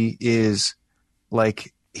 He is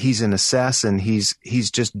like he's an assassin. He's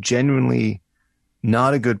just genuinely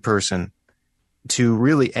not a good person to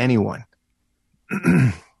really anyone,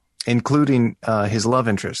 including his love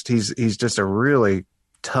interest. He's just a really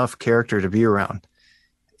tough character to be around,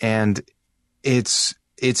 and it's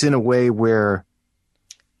in a way where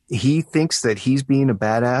he thinks that he's being a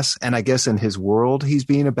badass, and I guess in his world he's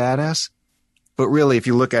being a badass. But really, if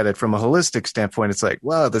you look at it from a holistic standpoint, it's like,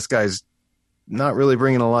 wow, this guy's not really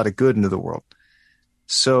bringing a lot of good into the world.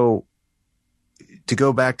 So to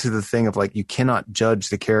go back to the thing of like, you cannot judge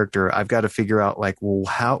the character. I've got to figure out like,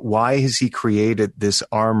 well, why has he created this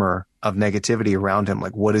armor of negativity around him?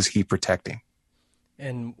 Like, what is he protecting?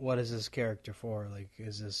 And what is this character for? Like,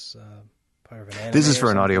 is this part of an anime? This is or for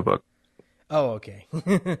an something? audiobook. Oh, okay.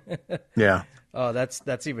 Yeah. Oh,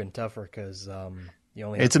 that's even tougher because you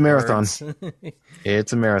only have It's a the marathon. words.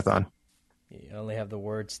 It's a marathon. You only have the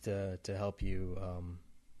words to help you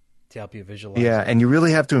visualize. Yeah. it. And you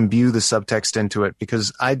really have to imbue the subtext into it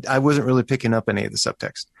because I wasn't really picking up any of the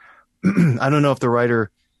subtext. I don't know if the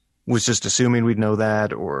writer was just assuming we'd know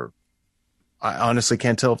that, or I honestly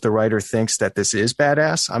can't tell if the writer thinks that this is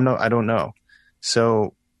badass. I don't know.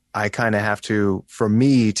 So I kind of have to, for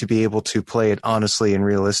me to be able to play it honestly and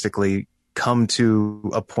realistically, come to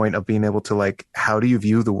a point of being able to like, how do you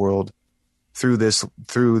view the world through this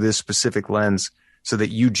specific lens so that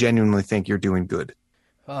you genuinely think you're doing good?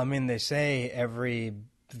 Well, I mean, they say every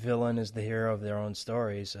villain is the hero of their own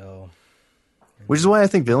story, so. Which is why I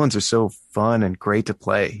think villains are so fun and great to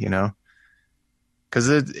play, you know? Because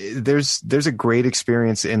there's a great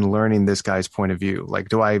experience in learning this guy's point of view. Like,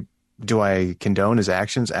 do I condone his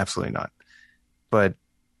actions? Absolutely not. But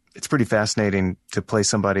it's pretty fascinating to play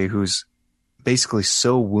somebody who's basically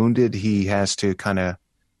so wounded he has to kind of,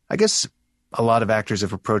 I guess a lot of actors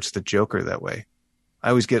have approached the Joker that way. I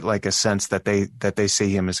always get like a sense that they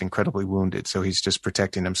see him as incredibly wounded, so he's just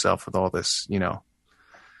protecting himself with all this,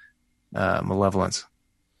 malevolence.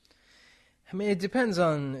 I mean, it depends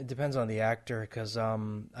on the actor because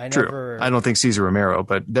True. I don't think Cesar Romero,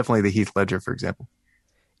 but definitely the Heath Ledger, for example.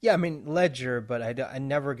 Yeah, I mean Ledger, but I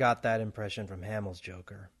never got that impression from Hamill's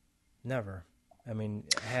Joker. Never. I mean,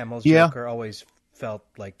 Hamill's Joker always felt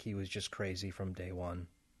like he was just crazy from day one.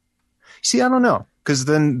 See, I don't know, because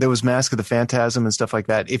then there was Mask of the Phantasm and stuff like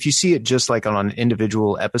that. If you see it just like on an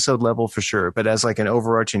individual episode level, for sure, but as like an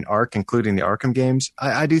overarching arc, including the Arkham games,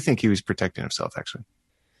 I do think he was protecting himself, actually.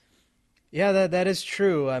 Yeah, that is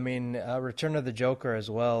true. I mean, Return of the Joker as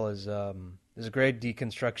well is a great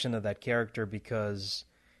deconstruction of that character because,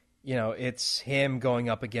 it's him going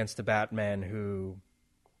up against the Batman who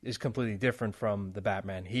is completely different from the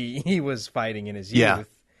Batman he was fighting in his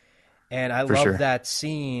youth. And I love that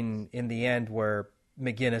scene in the end where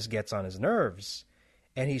McGinnis gets on his nerves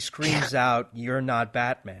and he screams out, "You're not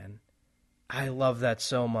Batman." I love that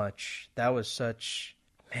so much. That was such,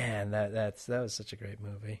 man, that was such a great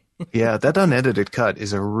movie. Yeah, that unedited cut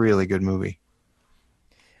is a really good movie.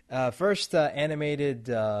 First animated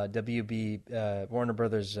WB Warner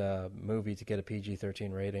Brothers movie to get a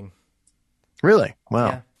PG-13 rating. Really?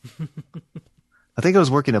 Wow. Yeah. I think I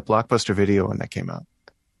was working at Blockbuster Video when that came out.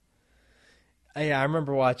 Yeah, I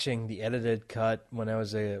remember watching the edited cut when I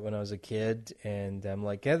was a kid, and I'm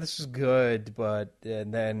like, yeah, this is good, but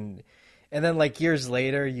and then like years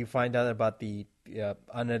later, you find out about the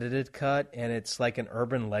unedited cut, and it's like an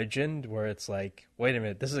urban legend where it's like, wait a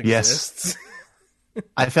minute, this exists. Yes.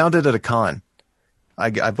 I found it at a con.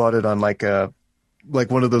 I bought it on like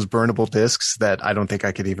one of those burnable discs that I don't think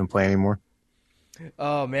I could even play anymore.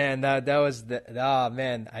 Oh man, that was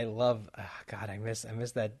man, I love. Oh, God, I miss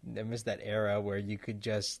that era where you could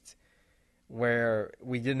where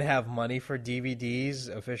we didn't have money for DVDs,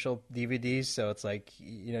 official DVDs, so it's like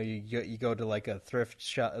you go to like a thrift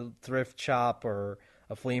shop or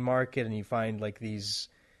a flea market and you find like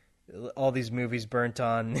all these movies burnt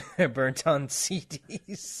on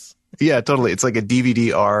CDs. Yeah, totally. It's like a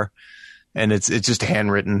DVD-R, and it's just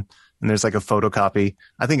handwritten, and there's like a photocopy.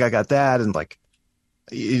 I think I got that, and like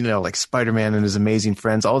Spider-Man and His Amazing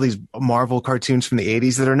Friends, all these Marvel cartoons from the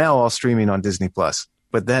 80s that are now all streaming on Disney Plus.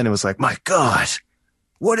 But then it was like, my God,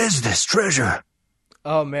 what is this treasure?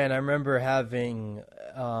 Oh man, I remember having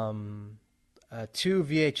 2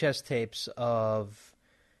 VHS tapes of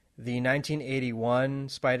the 1981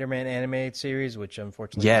 Spider-Man animated series, which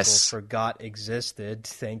unfortunately people forgot existed.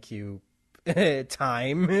 Thank you,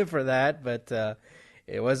 time for that, but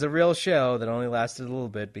it was a real show that only lasted a little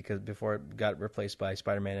bit because before it got replaced by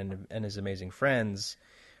Spider-Man and His Amazing Friends.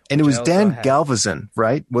 And it was Dan had. Galvezon,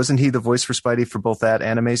 right? Wasn't he the voice for Spidey for both that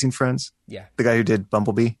and Amazing Friends? Yeah. The guy who did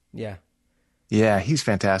Bumblebee? Yeah. Yeah, he's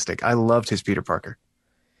fantastic. I loved his Peter Parker.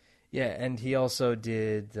 Yeah, and he also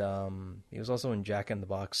did, he was also in Jack in the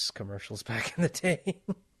Box commercials back in the day.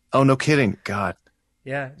 Oh, no kidding. God.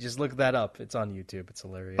 Yeah, just look that up. It's on YouTube. It's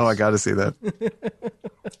hilarious. Oh, I got to see that.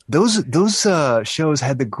 Those shows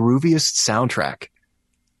had the grooviest soundtrack.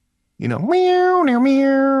 You know, meow, meow,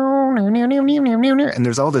 meow, meow, meow, meow, meow, meow, and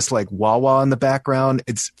there's all this like wah-wah in the background.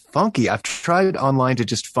 It's funky. I've tried online to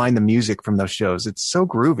just find the music from those shows. It's so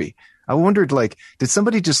groovy. I wondered, like, did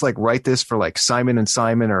somebody just like write this for like Simon and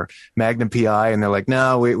Simon or Magnum PI? And they're like,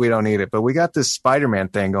 no, we don't need it, but we got this Spider-Man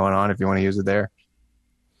thing going on if you want to use it there.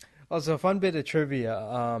 Also, a fun bit of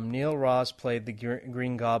trivia. Neil Ross played the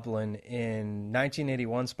Green Goblin in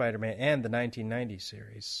 1981 Spider-Man and the 1990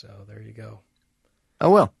 series. So there you go. Oh,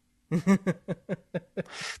 well. The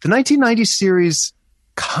 1990 series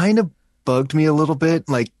kind of bugged me a little bit.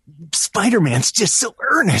 Like, Spider-Man's just so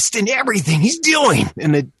earnest in everything he's doing,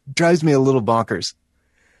 and it drives me a little bonkers.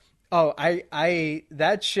 Oh, I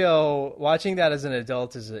that show, watching that as an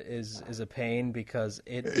adult is a pain because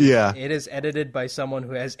it is edited by someone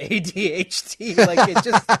who has ADHD. Like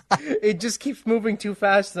it just keeps moving too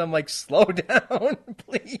fast, and I'm like, slow down,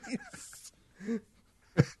 please.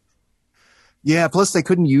 Yeah, plus they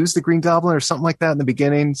couldn't use the Green Goblin or something like that in the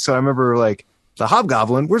beginning. So I remember like, the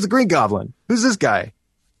Hobgoblin, where's the Green Goblin? Who's this guy?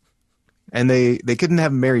 And they couldn't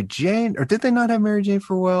have Mary Jane, or did they not have Mary Jane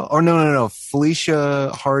for a while? Or no.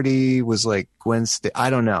 Felicia Hardy was like Gwen I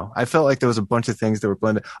don't know. I felt like there was a bunch of things that were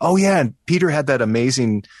blended. Oh yeah, and Peter had that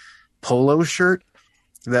amazing polo shirt,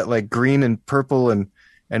 that like green and purple and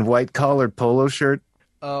white collared polo shirt.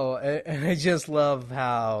 Oh, and I just love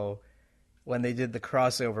how when they did the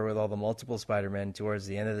crossover with all the multiple Spider-Men towards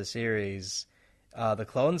the end of the series, the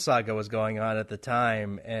Clone Saga was going on at the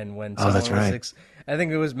time, and when someone that's right. I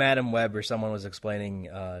think it was Madam Web or someone was explaining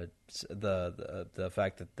the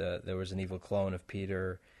fact that there was an evil clone of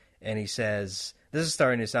Peter, and he says, this is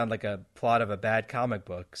starting to sound like a plot of a bad comic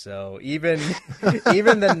book. So even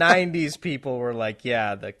the 90s people were like,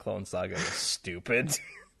 yeah, the Clone Saga was stupid.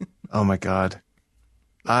 Oh my God.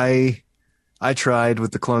 I tried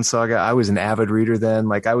with the Clone Saga. I was an avid reader then.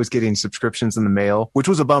 Like, I was getting subscriptions in the mail, which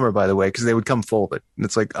was a bummer, by the way, because they would come folded. And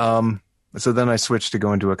it's like, so then I switched to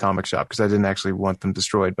going to a comic shop because I didn't actually want them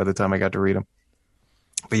destroyed by the time I got to read them.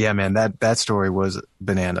 But yeah, man, that story was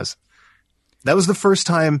bananas. That was the first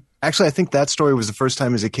time. Actually, I think that story was the first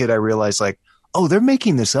time as a kid I realized, like, oh, they're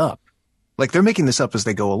making this up. Like, they're making this up as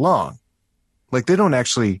they go along. Like, they don't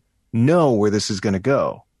actually know where this is going to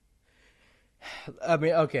go. I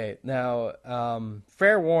mean, okay, now,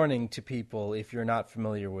 fair warning to people if you're not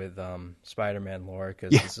familiar with Spider-Man lore,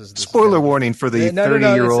 because this is spoiler warning for the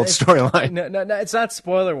 30-year-old storyline. No, it's not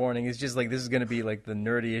spoiler warning. It's just like this is going to be like the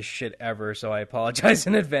nerdiest shit ever, so I apologize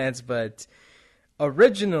in advance. But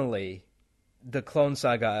originally, the Clone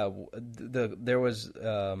Saga, there was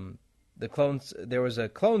a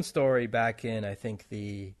clone story back in, I think,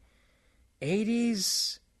 the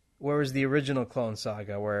 80s. Where was the original Clone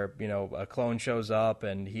Saga, where, you know, a clone shows up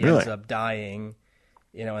and he ends up dying,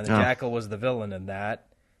 you know, and the Jackal was the villain in that.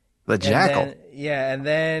 The Jackal? And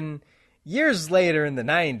then years later in the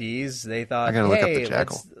 90s, they thought, hey,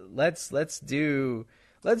 let's do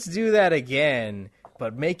that again,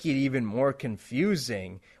 but make it even more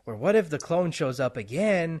confusing. Or what if the clone shows up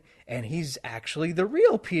again and he's actually the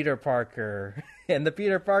real Peter Parker? And the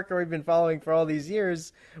Peter Parker we've been following for all these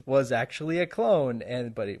years was actually a clone,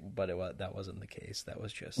 that wasn't the case. That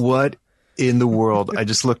was just what in the world? I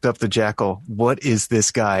just looked up the Jackal. What is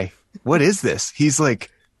this guy? What is this? He's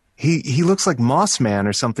like he looks like Moss Man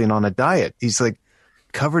or something on a diet. He's like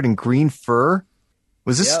covered in green fur.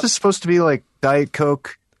 Was this just supposed to be like Diet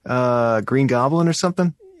Coke, Green Goblin or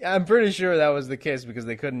something? I'm pretty sure that was the case because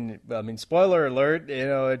they couldn't. I mean, spoiler alert! You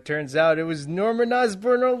know, it turns out it was Norman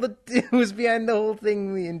Osborn who was behind the whole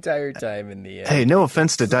thing the entire time. In the end, hey, no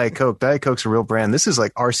offense to Diet Coke. Diet Coke's a real brand. This is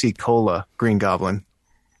like RC Cola, Green Goblin.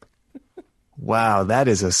 Wow, that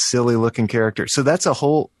is a silly looking character. So that's a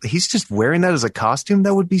whole. He's just wearing that as a costume.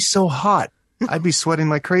 That would be so hot. I'd be sweating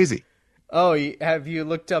like crazy. Oh, have you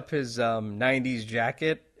looked up his '90s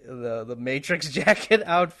jacket? The Matrix jacket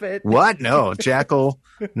outfit. What? No, Jackal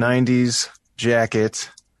 90s jacket,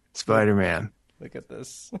 Spider-Man. Look at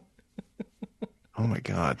this. Oh my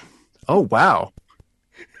God. Oh wow.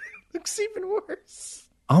 Looks even worse.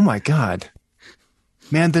 Oh my God.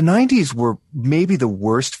 Man, the 90s were maybe the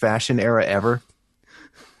worst fashion era ever.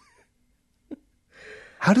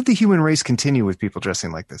 How did the human race continue with people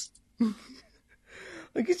dressing like this?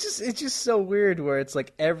 Like it's just so weird where it's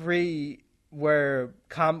like I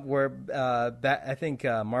think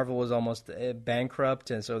Marvel was almost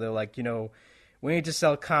bankrupt, and so they're like, we need to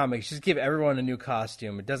sell comics. Just give everyone a new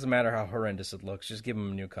costume. It doesn't matter how horrendous it looks. Just give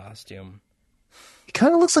them a new costume. He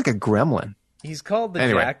kind of looks like a gremlin. He's called the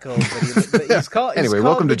Anyway. Jackal, but he's called. Anyway, he's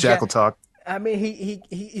welcome called to the Jackal Talk. I mean,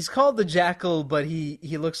 he's called the Jackal, but he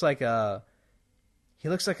looks like a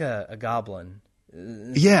goblin.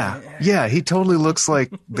 Yeah, he totally looks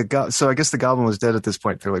like so I guess the goblin was dead at this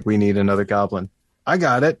point. They're like, we need another goblin. I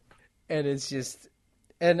got it. And it's just,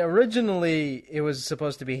 and originally it was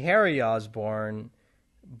supposed to be Harry Osborn,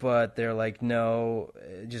 but they're like, no,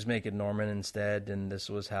 just make it Norman instead. And this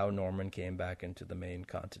was how Norman came back into the main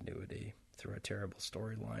continuity through a terrible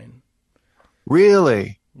storyline.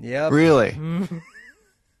 Really? Yep. Really?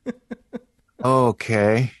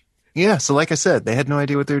 Okay. Yeah, so like I said, they had no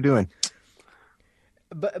idea what they were doing.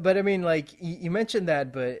 But I mean, like you mentioned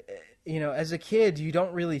that, but as a kid, you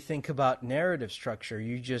don't really think about narrative structure.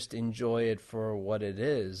 You just enjoy it for what it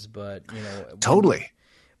is. But Totally.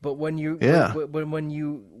 But when you Yeah.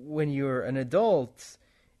 when you're an adult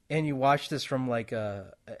and you watch this from like and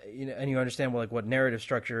you understand what narrative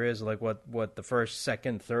structure is, like what the first,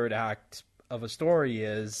 second, third act of a story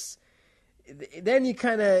is, then you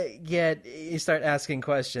you start asking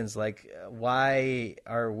questions like, why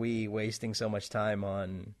are we wasting so much time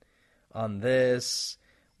on this?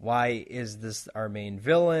 Why is this our main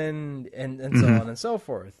villain? And so on and so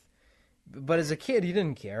forth. But as a kid, you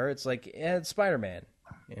didn't care. It's like, it's Spider-Man,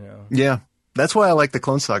 Yeah. That's why I like the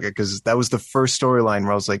Clone Saga, because that was the first storyline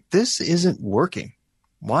where I was like, this isn't working.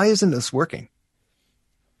 Why isn't this working?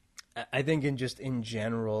 I think in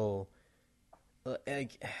general,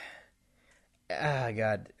 like,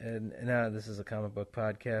 God, and now this is a comic book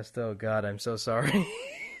podcast. Oh God, I'm so sorry.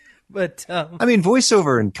 But I mean,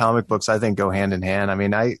 voiceover and comic books, I think, go hand in hand. I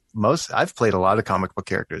mean, I've played a lot of comic book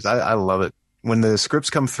characters. I love it. When the scripts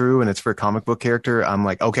come through and it's for a comic book character, I'm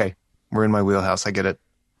like, okay, we're in my wheelhouse. I get it.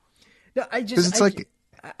 No, Because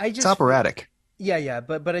it's operatic. Yeah,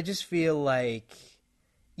 but I just feel like,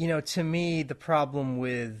 to me, the problem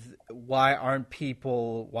with why aren't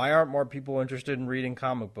more people interested in reading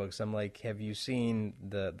comic books? I'm like, have you seen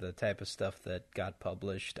the type of stuff that got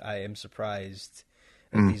published? I am surprised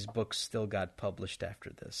that these books still got published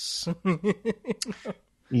after this.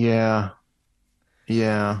 Yeah.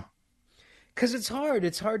 Because it's hard.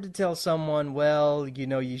 It's hard to tell someone, well,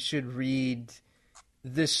 you should read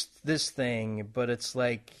this thing, but it's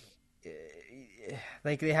like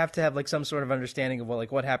they have to have like some sort of understanding of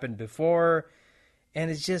what happened before, and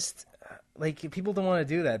it's just like people don't want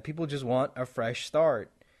to do that. People just want a fresh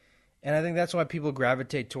start, and I think that's why people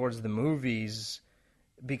gravitate towards the movies,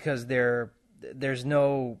 because there's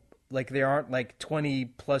no, like, there aren't like 20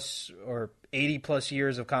 plus or 80 plus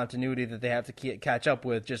years of continuity that they have to catch up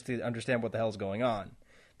with just to understand what the hell's going on.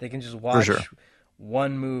 They can just watch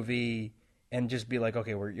one movie and just be like,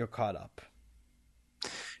 okay, you're caught up.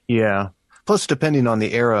 Yeah. Plus, depending on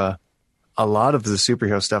the era, a lot of the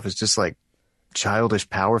superhero stuff is just like childish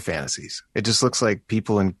power fantasies. It just looks like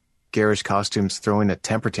people in garish costumes throwing a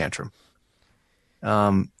temper tantrum.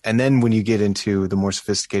 And then when you get into the more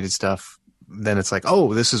sophisticated stuff, then it's like,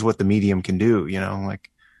 oh, this is what the medium can do.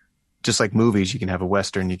 Like, just like movies, you can have a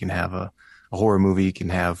Western, you can have a horror movie, you can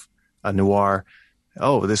have a noir.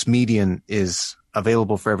 Oh, this medium is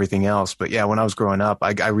available for everything else. But yeah, when I was growing up,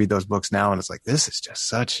 I read those books now and it's like, this is just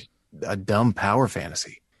such a dumb power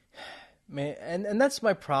fantasy. Man, and that's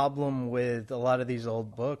my problem with a lot of these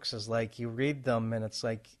old books, is like, you read them and it's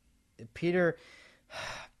like, Peter,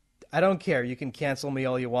 I don't care. You can cancel me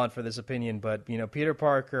all you want for this opinion, but Peter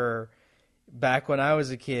Parker, back when I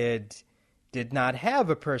was a kid, did not have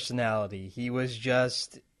a personality. He was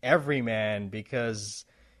just everyman, because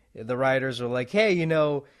the writers were like, hey,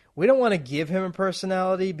 we don't want to give him a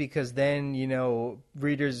personality because then,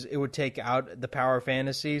 readers, it would take out the power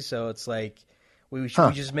fantasy. So it's like, we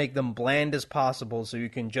just make them bland as possible, so you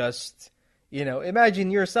can just,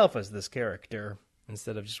 imagine yourself as this character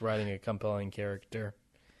instead of just writing a compelling character.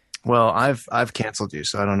 Well, I've canceled you,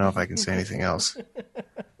 so I don't know if I can say anything else.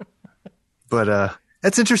 But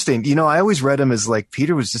that's interesting. I always read him as like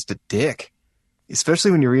Peter was just a dick.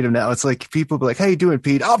 Especially when you read him now, it's like people be like, "How you doing,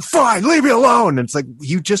 Pete?" "I'm fine. Leave me alone." And it's like,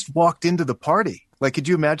 you just walked into the party. Like, could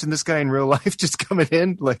you imagine this guy in real life just coming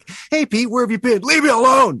in like, "Hey, Pete, where have you been? Leave me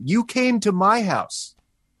alone. You came to my house.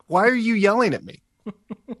 Why are you yelling at me?"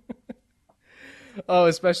 Oh,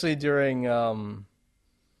 especially during,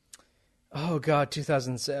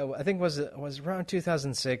 2007. I think was around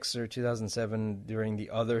 2006 or 2007 during the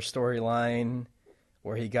Other storyline,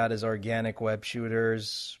 where he got his organic web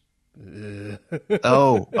shooters.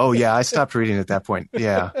 Oh yeah, I stopped reading at that point.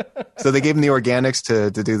 Yeah, so they gave him the organics to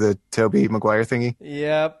do the Tobey Maguire thingy.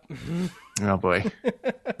 Yep. Oh boy,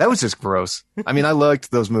 that was just gross. I mean, I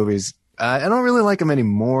liked those movies. I don't really like them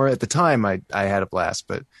anymore. At the time, I had a blast,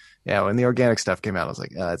 but yeah, when the organic stuff came out, I was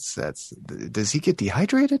like, that's. Does he get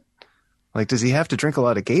dehydrated? Like, does he have to drink a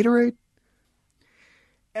lot of Gatorade?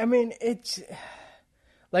 I mean, it's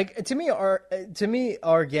like to me,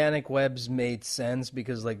 organic webs made sense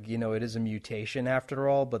because, like, you know, it is a mutation after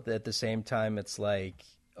all. But at the same time, it's like,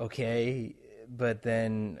 okay, but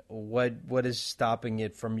then what is stopping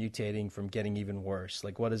it from mutating, from getting even worse?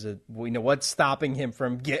 Like, what is it? You know, what's stopping him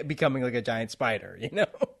from becoming like a giant spider? You know?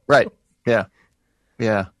 Right. Yeah.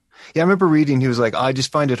 Yeah. Yeah. I remember reading. He was like, I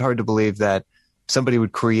just find it hard to believe that somebody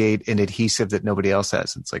would create an adhesive that nobody else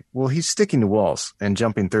has. It's like, well, he's sticking to walls and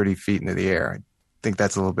jumping 30 feet into the air. I think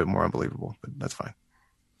that's a little bit more unbelievable, but that's fine.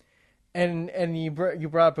 And you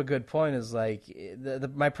brought up a good point. Is like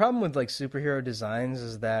my problem with like superhero designs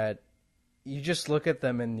is that you just look at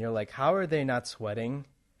them and you're like, how are they not sweating?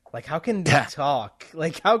 Like, how can they talk?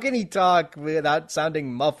 Like, how can he talk without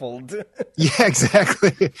sounding muffled? Yeah,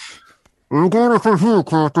 exactly. We're going from here,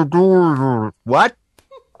 Captain Doors. What?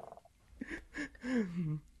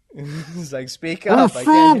 He's like, speak up. I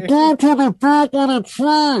can't hear to the back of the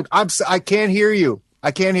train. I can't hear you.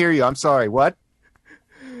 I can't hear you. I'm sorry. What?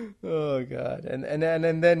 Oh God.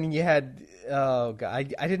 And then you had, oh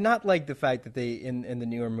God, I did not like the fact that they in the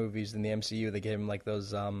newer movies in the MCU they gave him like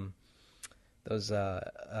those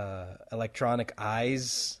electronic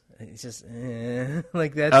eyes. It's just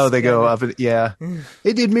like that. Oh, they go up. Yeah,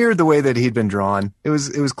 it did mirror the way that he'd been drawn. It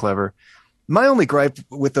was clever. My only gripe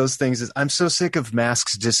with those things is I'm so sick of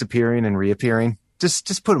masks disappearing and reappearing.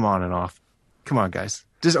 Just put them on and off. Come on, guys.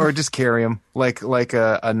 Just carry them like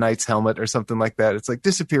a knight's helmet or something like that. It's like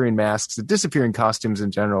disappearing masks, disappearing costumes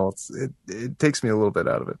in general. It takes me a little bit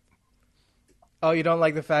out of it. Oh, you don't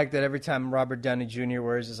like the fact that every time Robert Downey Jr.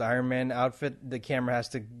 wears his Iron Man outfit, the camera has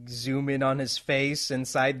to zoom in on his face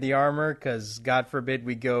inside the armor because, God forbid,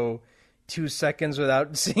 we go 2 seconds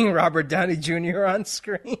without seeing Robert Downey Jr. on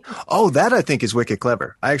screen. Oh, that I think is wicked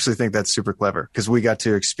clever. I actually think that's super clever because we got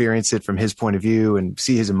to experience it from his point of view and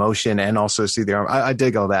see his emotion and also see the armor. I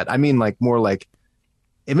dig all that. I mean, like more like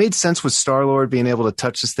it made sense with Star-Lord being able to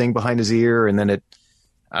touch this thing behind his ear and then it,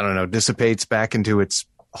 I don't know, dissipates back into its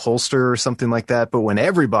holster or something like that. But when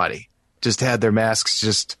everybody just had their masks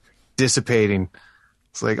just dissipating,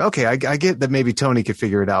 it's like, okay, I get that maybe Tony could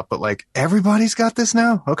figure it out, but like everybody's got this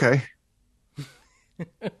now. Okay.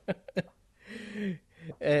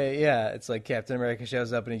 Yeah, it's like Captain America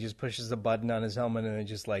shows up and he just pushes the button on his helmet and it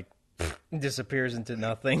just like disappears into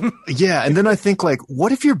nothing. Yeah, and then I think like,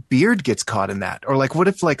 what if your beard gets caught in that? Or like, what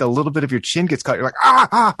if like a little bit of your chin gets caught? You're like,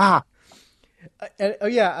 ah.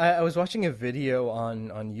 I was watching a video on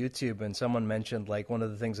YouTube and someone mentioned like one of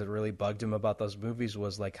the things that really bugged him about those movies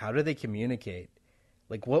was like, how do they communicate?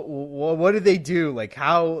 Like what do they do? Like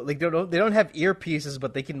how like they don't have earpieces,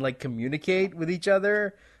 but they can like communicate with each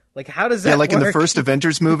other. Like how does that? Yeah, like work? in the first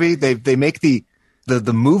Avengers movie, they make the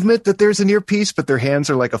movement that there's an earpiece, but their hands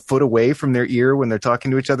are like a foot away from their ear when they're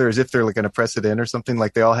talking to each other, as if they're like going to press it in or something.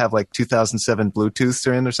 Like they all have like 2007 Bluetooths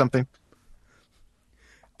in or something.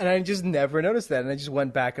 And I just never noticed that, and I just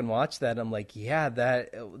went back and watched that. And I'm like, yeah,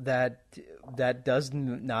 that does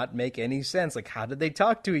not make any sense. Like, how did they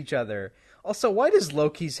talk to each other? Also, why does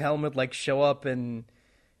Loki's helmet like show up and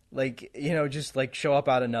like just like show up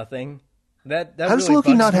out of nothing? That how does really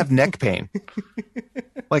Loki not me. have neck pain?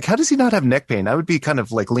 Like, how does he not have neck pain? I would be kind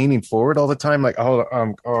of like leaning forward all the time, like,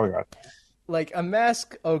 oh God. Like a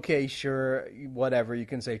mask, okay, sure, whatever. You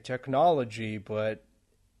can say technology, but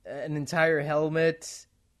an entire helmet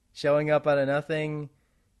showing up out of nothing?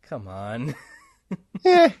 Come on.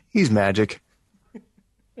 He's magic.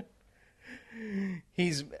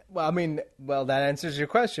 Well, that answers your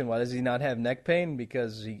question. Why does he not have neck pain?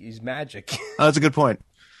 Because he's magic. Oh, that's a good point.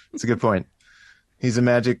 That's a good point. He's a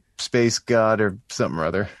magic space god or something or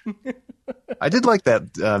other. I did like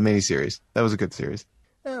that miniseries. That was a good series.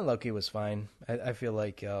 Loki was fine. I feel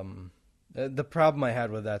like the problem I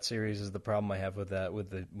had with that series is the problem I have with that with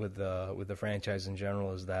the franchise in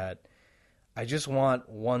general is that I just want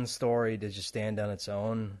one story to just stand on its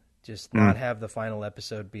own, just not have the final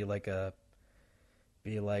episode be like a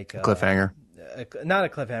cliffhanger. Not a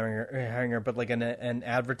cliffhanger, but like an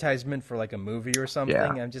advertisement for like a movie or something.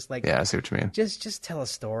 Yeah. I'm just like, yeah, I see what you mean. Just tell a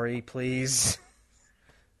story, please.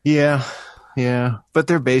 Yeah, but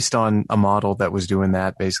they're based on a model that was doing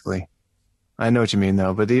that basically. I know what you mean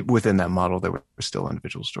though, but within that model, there were still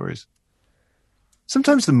individual stories.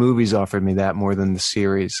 Sometimes the movies offered me that more than the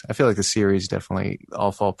series. I feel like the series definitely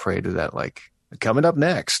all fall prey to that, like, coming up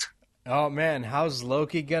next. Oh man, how's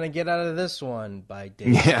Loki gonna get out of this one? By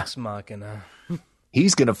Deus Yeah, Ex Machina.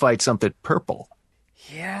 he's going to fight something purple.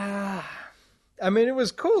 Yeah. I mean, it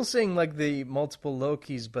was cool seeing like the multiple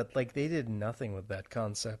Lokis, but like they did nothing with that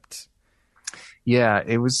concept. Yeah,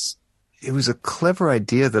 it was a clever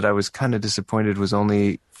idea that I was kind of disappointed was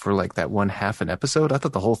only for like that one half an episode. I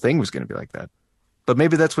thought the whole thing was going to be like that. But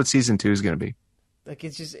maybe that's what season 2 is going to be. Like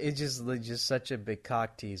it's just such a big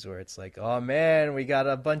cock tease where it's like, oh man, we got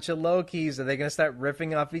a bunch of Lokis. Are they gonna start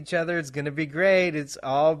riffing off each other? It's gonna be great. It's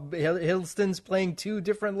all Hiddleston's playing two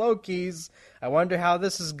different Lokis. I wonder how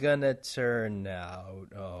this is gonna turn out.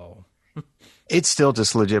 Oh, It still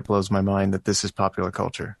just legit blows my mind that this is popular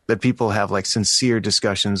culture. That people have like sincere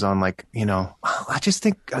discussions on like, "Oh, I just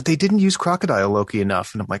think they didn't use Crocodile Loki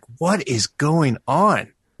enough." And I'm like, what is going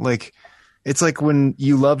on? Like, it's like when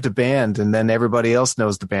you loved a band and then everybody else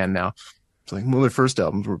knows the band now. It's like, well, their first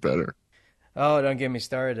albums were better. oh, don't get me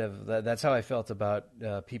started. That's how I felt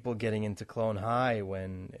about people getting into Clone High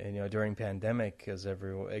when during pandemic because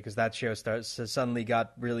that show suddenly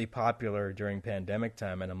got really popular during pandemic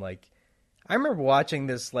time, and I'm like, I remember watching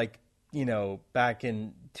this like back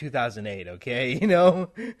in 2008. Okay,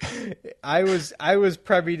 I was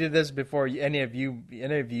privy to this before any of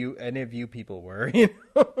you people were.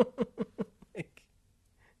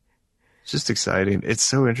 It's just exciting. It's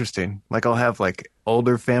so interesting. Like I'll have like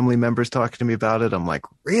older family members talking to me about it. I'm like,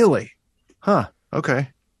 really? Huh. Okay.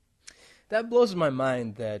 That blows my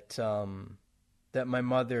mind that my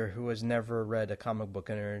mother, who has never read a comic book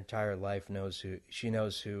in her entire life, knows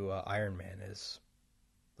who Iron Man is.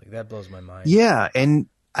 Like that blows my mind. Yeah, and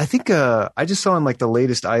I think I just saw in like the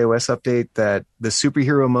latest iOS update that the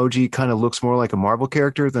superhero emoji kind of looks more like a Marvel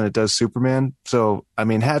character than it does Superman. So, I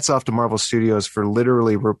mean, hats off to Marvel Studios for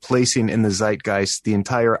literally replacing in the zeitgeist the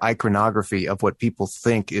entire iconography of what people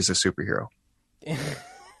think is a superhero.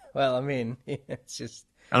 Well, I mean, it's just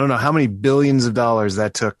I don't know how many billions of dollars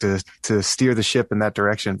that took to steer the ship in that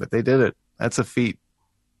direction, but they did it. That's a feat.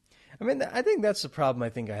 I mean, I think that's the problem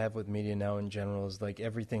I have with media now in general is like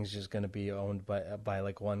everything's just going to be owned by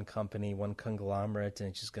like one company, one conglomerate, and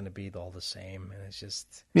it's just going to be all the same. And it's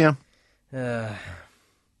just Yeah. uh,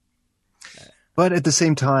 But at the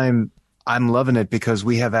same time, I'm loving it because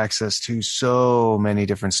we have access to so many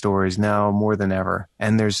different stories now more than ever.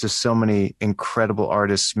 And there's just so many incredible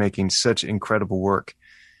artists making such incredible work.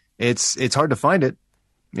 It's hard to find it,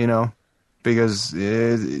 because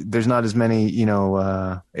there's not as many,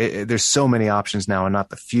 there's so many options now and not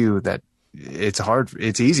the few that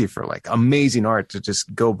it's easy for like amazing art to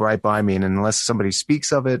just go right by me. And unless somebody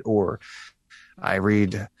speaks of it or I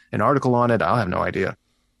read an article on it, I'll have no idea.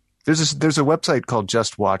 There's a website called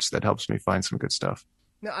Just Watch that helps me find some good stuff.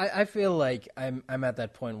 no, I feel like I'm at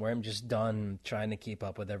that point where I'm just done trying to keep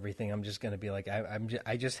up with everything. I'm just going to be like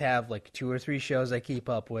I just have like 2 or 3 shows I keep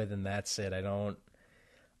up with, and that's it. I don't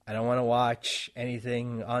want to watch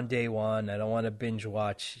anything on day one. I don't want to binge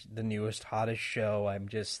watch the newest, hottest show.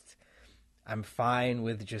 I'm fine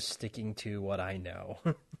with just sticking to what I know.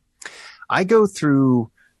 I go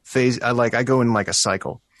through I go in like a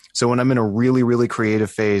cycle. So when I'm in a really, really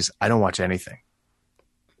creative phase, I don't watch anything.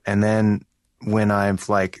 And then when I've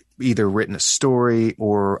like either written a story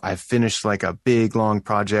or I've finished like a big, long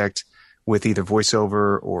project with either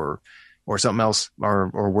voiceover or something else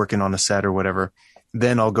or working on a set or whatever,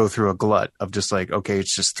 then I'll go through a glut of just like, okay,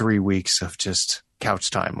 it's just 3 weeks of just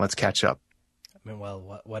couch time. Let's catch up. I mean,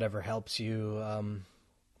 well, whatever helps you,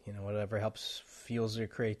 whatever helps fuels your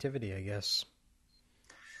creativity, I guess.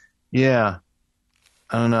 Yeah.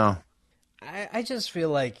 I don't know. I just feel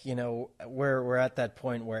like, we're at that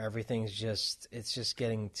point where everything's it's just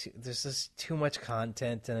getting there's just too much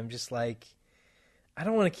content, and I'm just like, I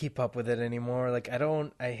don't want to keep up with it anymore. Like,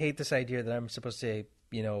 I hate this idea that I'm supposed to,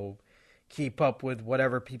 keep up with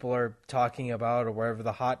whatever people are talking about or wherever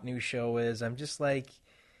the hot new show is. I'm just like,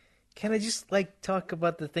 can I just like talk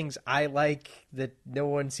about the things I like that no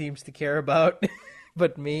one seems to care about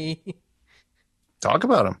but me? Talk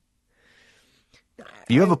about them.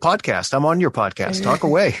 You have a podcast. I'm on your podcast. Talk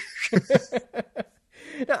away.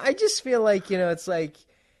 No, I just feel like, it's like,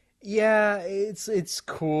 yeah, it's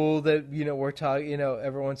cool that, we're talking,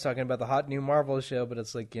 everyone's talking about the hot new Marvel show, but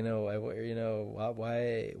it's like, why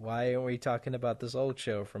aren't we talking about this old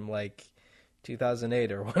show from like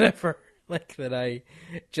 2008 or whatever? Like that I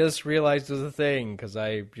just realized was a thing because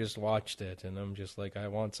I just watched it, and I'm just like, I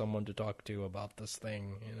want someone to talk to about this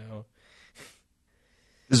thing,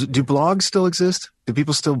 Do blogs still exist? Do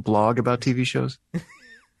people still blog about TV shows?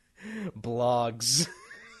 Blogs.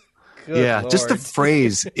 Good Yeah, just the Lord.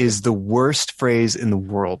 phrase is the worst phrase in the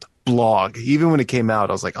world. Blog. Even when it came out,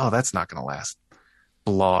 I was like, oh, that's not going to last.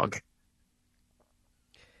 Blog.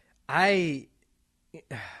 God,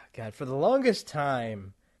 for the longest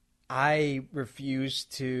time, I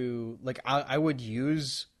refused to, like, I would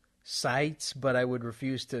use sites, but I would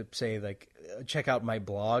refuse to say, like, check out my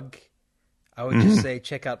blog. I would just say,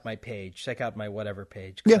 check out my page, check out my whatever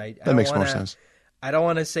page. Cause Yeah, I that don't makes more wanna, sense. I don't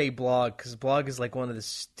want to say blog, because blog is like one of the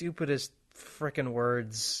stupidest freaking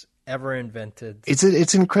words ever invented. It's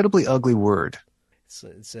an incredibly ugly word.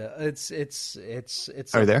 It's Are you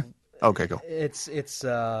a, there? Okay, go.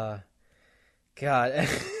 God,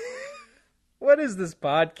 what is this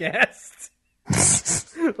podcast?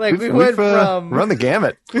 Like We've run the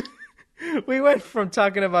gamut. we went from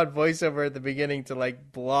talking about voiceover at the beginning to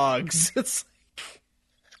like blogs. It's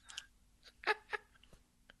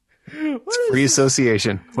It's free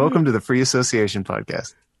association. Welcome to the Free Association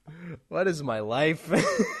podcast. what is my life?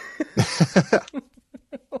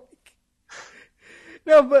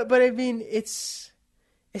 No, but I mean it's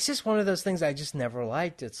just one of those things I just never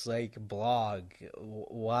liked. It's like blog.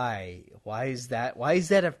 Why? Why is that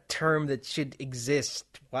a term that should exist?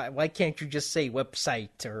 Why can't you just say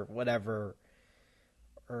website or whatever?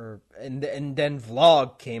 And then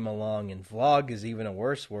vlog came along, and vlog is even a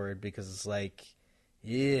worse word because it's like,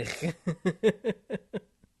 ugh.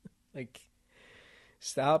 Like,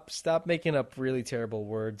 stop making up really terrible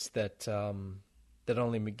words that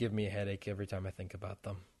only give me a headache every time I think about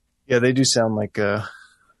them. Yeah, they do sound like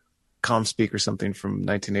ComSpeak or something from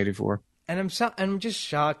 1984. And I'm just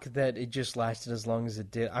shocked that it just lasted as long as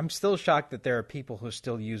it did. I'm still shocked that there are people who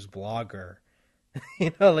still use Blogger.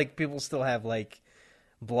 Like people still have like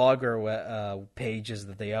Blogger pages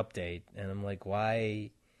that they update, and I'm like,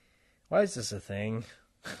 why is this a thing?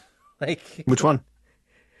 Like, which one?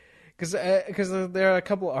 Because there are a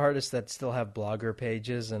couple of artists that still have Blogger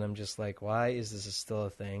pages, and I'm just like, why is this still a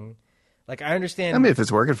thing? Like, I understand. I mean, if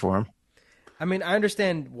it's working for them. I mean, I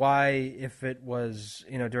understand why, if it was,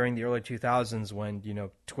 during the early 2000s when,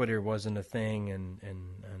 Twitter wasn't a thing and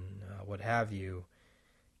what have you,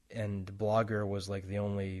 and Blogger was like the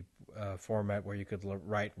only format where you could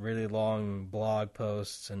write really long blog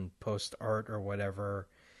posts and post art or whatever.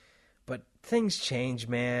 But things change,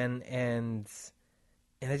 man, and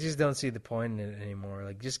I just don't see the point in it anymore.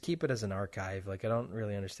 Like, just keep it as an archive. Like, I don't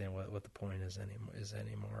really understand what the point is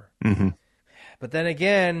anymore. Mm-hmm. But then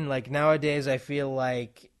again, like nowadays, I feel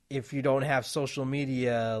like if you don't have social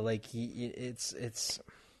media, like it's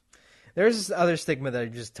there's this other stigma that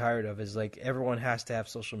I'm just tired of, is like everyone has to have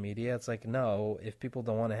social media. It's like, no, if people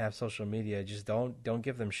don't want to have social media, just don't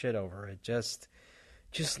give them shit over it. Just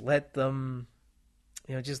let them,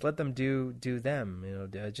 just let them do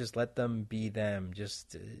them. Just let them be them.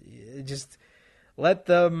 Just let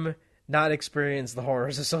them not experience the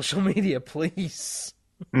horrors of social media, please.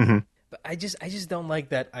 Mm-hmm. But I just don't like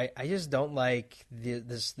that. I just don't like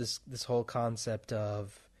this whole concept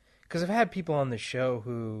of, because I've had people on the show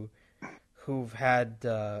who've had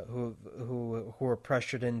who are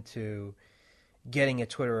pressured into getting a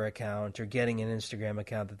Twitter account or getting an Instagram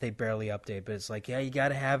account that they barely update, but it's like, yeah, you got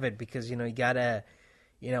to have it because you got to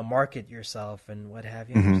market yourself and what have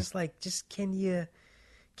you. Mm-hmm. I'm just like, can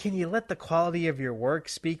you let the quality of your work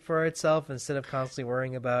speak for itself instead of constantly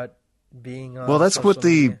worrying about being on social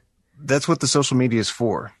media? That's what the social media is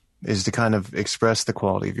for, is to kind of express the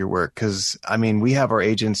quality of your work. Because, I mean, we have our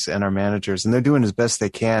agents and our managers, and they're doing as best they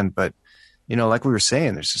can. But, like we were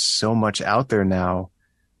saying, there's just so much out there now.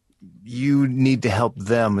 You need to help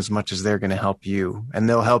them as much as they're going to help you. And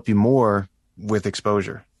they'll help you more with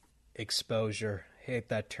exposure. Exposure. I hate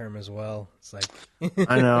that term as well. It's like...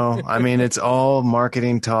 I know. I mean, it's all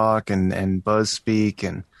marketing talk and buzz speak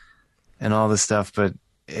and all this stuff. But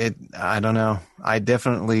I don't know. I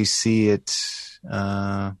definitely see it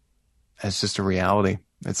as just a reality.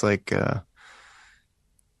 It's like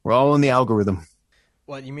we're all in the algorithm.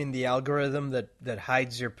 What, you mean the algorithm that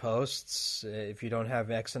hides your posts if you don't have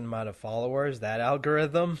X amount of followers? That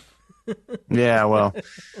algorithm? Yeah, well,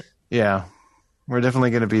 yeah. We're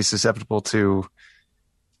definitely going to be susceptible to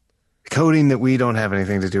coding that we don't have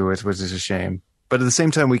anything to do with, which is a shame. But at the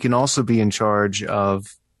same time, we can also be in charge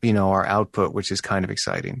of our output, which is kind of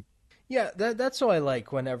exciting. Yeah, that's what I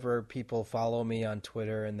like whenever people follow me on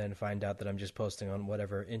Twitter and then find out that I'm just posting on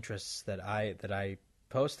whatever interests that I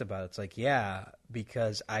post about. It's like, yeah,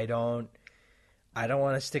 because I don't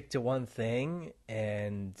want to stick to one thing,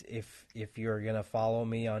 and if you're going to follow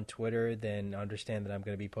me on Twitter, then understand that I'm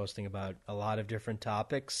going to be posting about a lot of different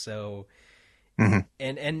topics. So mm-hmm.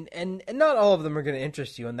 and not all of them are going to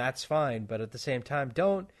interest you, and that's fine, but at the same time,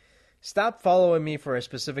 don't stop following me for a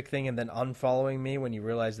specific thing and then unfollowing me when you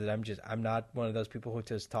realize that I'm not one of those people who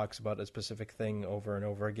just talks about a specific thing over and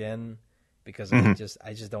over again, because Hmm.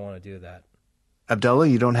 I just don't want to do that. Abdullah,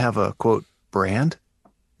 you don't have a quote brand?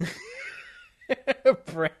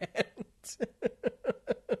 Brand.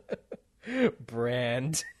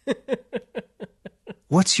 Brand.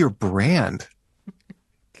 What's your brand?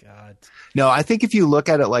 God. No, I think if you look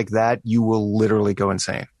at it like that, you will literally go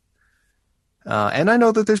insane. And I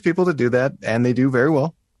know that there's people that do that, and they do very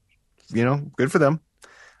well. You know, good for them.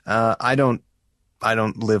 I don't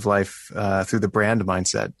live life through the brand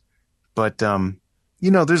mindset, but you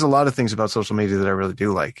know, there's a lot of things about social media that I really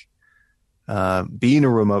do like. Being a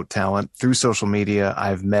remote talent through social media,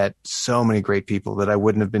 I've met so many great people that I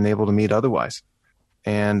wouldn't have been able to meet otherwise,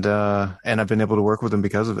 and I've been able to work with them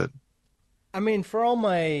because of it. I mean, for all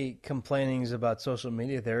my complainings about social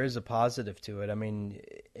media, there is a positive to it. I mean,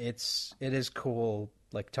 it is cool,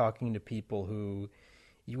 like talking to people who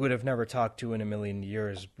you would have never talked to in a million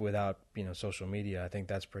years without, social media. I think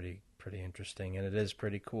that's pretty interesting, and it is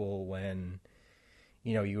pretty cool when,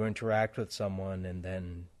 you interact with someone and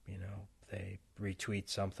then, they retweet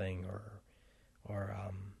something or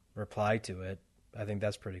reply to it. I think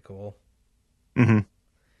that's pretty cool. Hmm.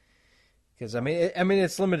 Because I mean,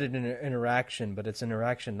 it's limited in interaction, but it's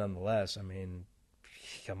interaction nonetheless. I mean,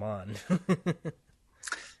 come on.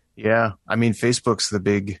 Yeah, I mean, Facebook's the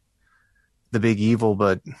big evil,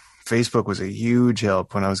 but Facebook was a huge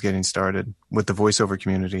help when I was getting started with the voiceover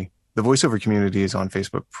community. The voiceover community is on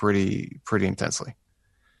Facebook pretty intensely,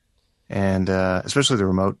 and especially the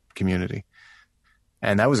remote community.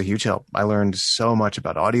 And that was a huge help. I learned so much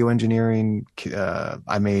about audio engineering.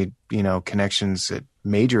 I made, connections at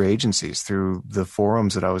major agencies through the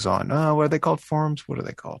forums that I was on. What are they called? Forums? What are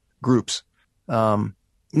they called? Groups.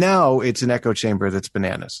 Now it's an echo chamber that's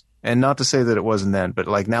bananas. And not to say that it wasn't then, but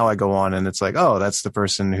like now I go on and it's like, oh, that's the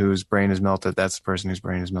person whose brain is melted. That's the person whose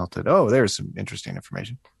brain is melted. Oh, there's some interesting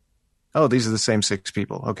information. Oh, these are the same 6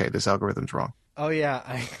 people. Okay, this algorithm's wrong. Oh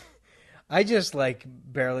yeah, I just like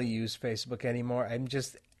barely use Facebook anymore.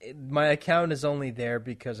 My account is only there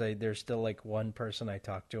because there's still like one person I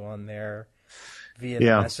talk to on there via the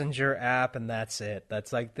Yeah. Messenger app, and that's it.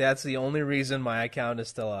 That's the only reason my account is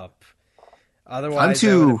still up. I'm Otherwise,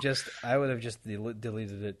 too. I would have just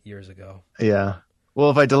deleted it years ago. Yeah. Well,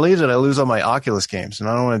 if I delete it, I lose all my Oculus games, and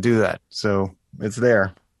I don't want to do that. So it's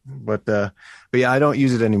there. But yeah, I don't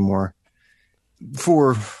use it anymore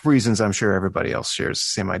for reasons I'm sure everybody else shares the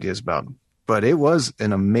same ideas about. But it was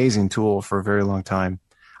an amazing tool for a very long time.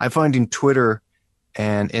 I'm finding Twitter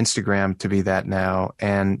and Instagram to be that now,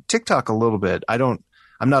 and TikTok a little bit. I'm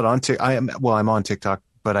not on I'm on TikTok,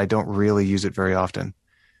 but I don't really use it very often.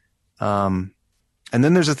 And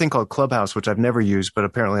then there's a thing called Clubhouse, which I've never used, but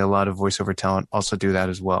apparently a lot of voiceover talent also do that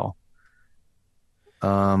as well.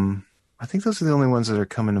 I think those are the only ones that are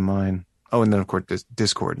coming to mind. Oh, and then of course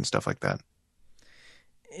Discord and stuff like that.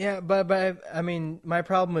 Yeah, but I mean, my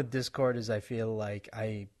problem with Discord is I feel like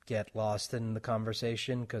I get lost in the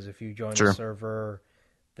conversation because if you join a Sure. server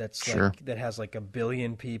Sure. that has like a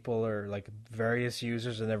billion people or like various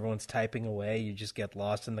users and everyone's typing away, you just get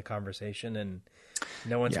lost in the conversation and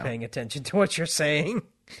no one's Yeah. paying attention to what you're saying.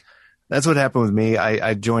 That's what happened with me.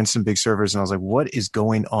 I joined some big servers and I was like, what is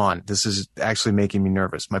going on? This is actually making me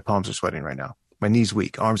nervous. My palms are sweating right now. My knees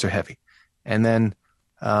weak. Arms are heavy. And then,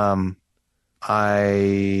 and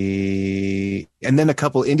then a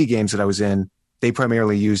couple indie games that I was in, they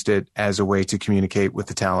primarily used it as a way to communicate with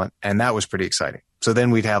the talent. And that was pretty exciting. So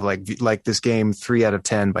then we'd have like this game, 3 out of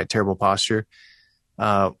 10 by Terrible Posture.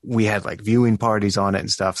 We had like viewing parties on it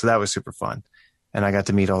and stuff. So that was super fun. And I got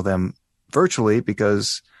to meet all them virtually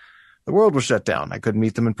because the world was shut down. I couldn't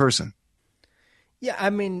meet them in person. Yeah,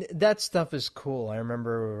 I mean, that stuff is cool. I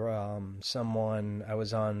remember I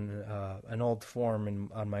was on an old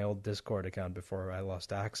forum on my old Discord account before I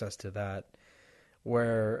lost access to that,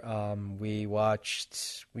 where we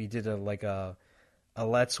did a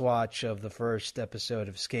Let's Watch of the first episode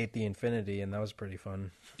of Skate the Infinity, and that was pretty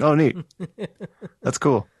fun. Oh, neat. That's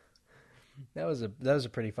cool. That was a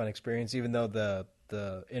pretty fun experience, even though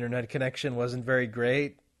the internet connection wasn't very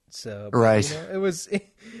great. So, but, Right. it was,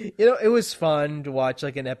 it was fun to watch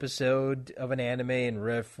like an episode of an anime and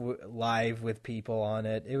riff live with people on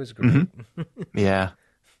it. It was great. Yeah.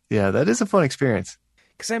 Yeah, that is a fun experience.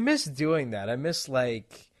 Because I miss doing that. I miss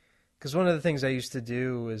because one of the things I used to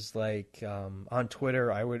do is on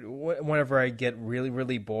Twitter, I would whenever I get really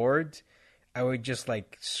really bored, I would just I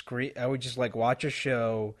would just watch a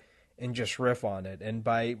show and just riff on it. And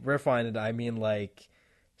by riff on it, I mean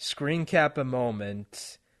screen cap a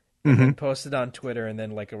moment and Mm-hmm. then post it on Twitter and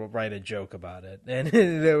then like write a joke about it. And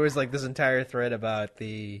there was like this entire thread about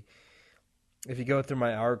the. If you go through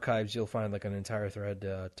my archives, you'll find like an entire thread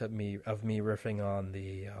of me riffing on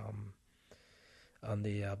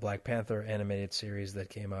the Black Panther animated series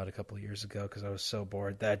that came out a couple of years ago because I was so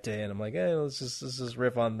bored that day, and I'm like, hey, let's just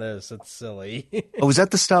riff on this. It's silly. Oh, was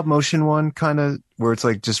that the stop motion one kind of where it's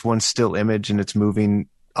like just one still image and it's moving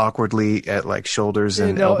awkwardly at like shoulders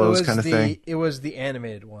and No, elbows kind of thing? It was the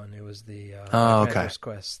animated one. It was the Oh, Black okay. Panther's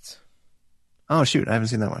Quest. Oh shoot, I haven't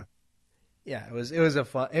seen that one. Yeah, it was a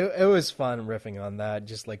fun. It was fun riffing on that,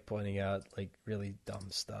 just like pointing out like really dumb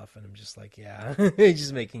stuff, and I'm just like, yeah,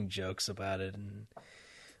 just making jokes about it and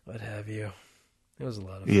what have you. It was a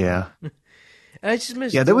lot of fun. Yeah. And I just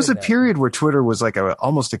miss. Yeah, there was a doing that. period where Twitter was like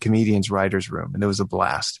almost a comedian's writer's room, and it was a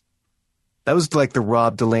blast. That was like the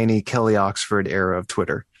Rob Delaney, Kelly Oxford era of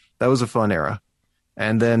Twitter. That was a fun era.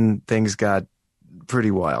 And then things got pretty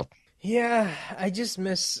wild. Yeah, I just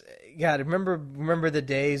miss. God, remember the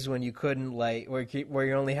days when you couldn't like where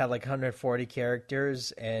you only had like 140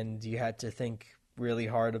 characters and you had to think really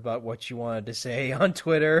hard about what you wanted to say on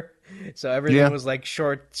Twitter. So everything was like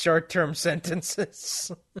short-term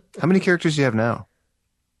sentences. How many characters do you have now?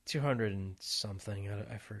 200 and something.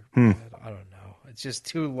 I forget. I don't know. It's just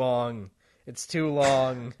too long. It's too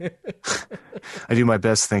long. I do my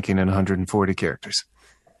best thinking in 140 characters.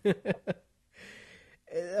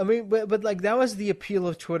 I mean, but like that was the appeal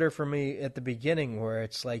of Twitter for me at the beginning, where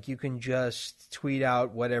it's like you can just tweet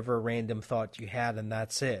out whatever random thought you had, and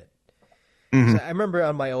that's it. Mm-hmm. So I remember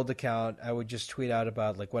on my old account, I would just tweet out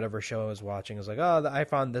about like whatever show I was watching. I was like, oh, I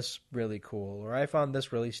found this really cool, or I found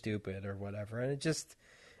this really stupid, or whatever, and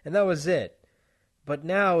that was it. But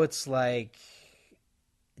now it's like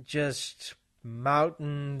just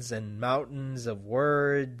mountains and mountains of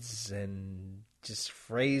words and just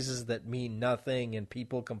phrases that mean nothing and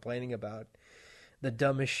people complaining about the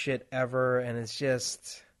dumbest shit ever, and it's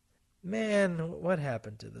just, man, what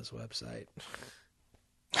happened to this website?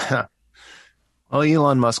 Well,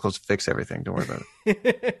 Elon Musk will fix everything. Don't worry about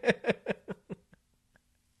it.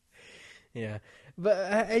 Yeah,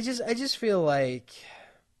 but I just feel like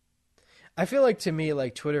to me,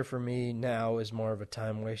 like Twitter for me now is more of a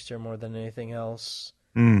time waster more than anything else.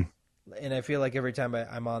 And I feel like every time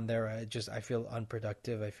I'm on there, I feel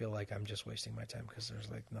unproductive. I feel like I'm just wasting my time because there's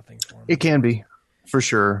like nothing for me. It can be, for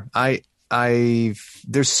sure.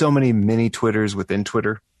 There's so many mini Twitters within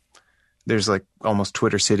Twitter. There's like almost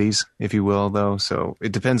Twitter cities, if you will, though. So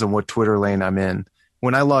it depends on what Twitter lane I'm in.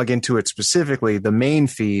 When I log into it specifically, the main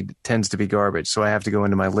feed tends to be garbage. So I have to go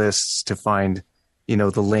into my lists to find,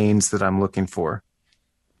 the lanes that I'm looking for.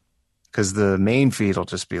 Because the main feed will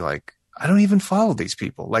just be like, I don't even follow these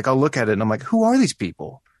people. Like I'll look at it and I'm like, who are these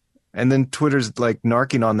people? And then Twitter's like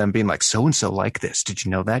narking on them being like, so-and-so like this. Did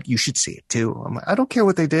you know that? You should see it too. I'm like, I don't care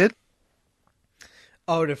what they did.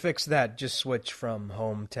 Oh, to fix that, just switch from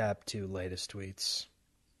home tab to latest tweets.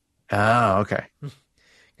 Oh, okay.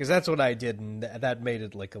 Because that's what I did, and that made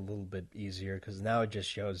it like a little bit easier. Because now it just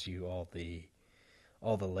shows you all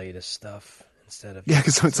the latest stuff instead of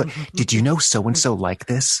because it's like, did you know so and so like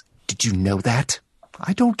this? Did you know that?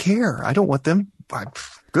 I don't care. I don't want them.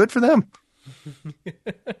 Good for them.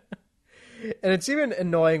 And it's even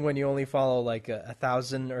annoying when you only follow like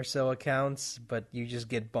 1,000 or so accounts, but you just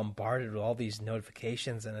get bombarded with all these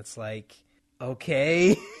notifications, and it's like,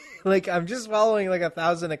 okay, like I'm just following like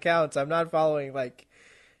 1,000 accounts. I'm not following like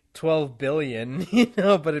 12 billion,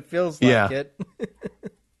 but it feels like it.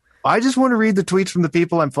 I just want to read the tweets from the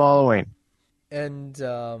people I'm following. And,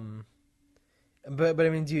 but I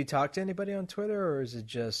mean, do you talk to anybody on Twitter, or is it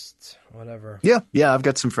just whatever? Yeah, I've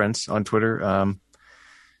got some friends on Twitter.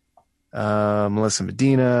 Melissa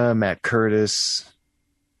Medina, Matt Curtis,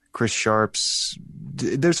 Chris Sharps.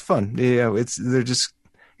 There's fun. It's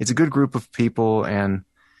a good group of people, and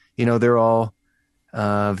they're all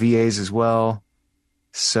VAs as well.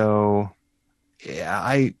 So yeah,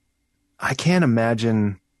 I can't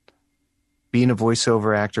imagine being a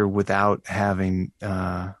voiceover actor without having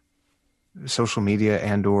social media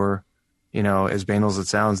and or as banal as it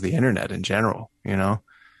sounds, the internet in general.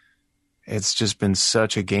 It's just been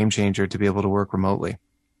such a game changer to be able to work remotely.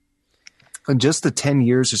 And just the 10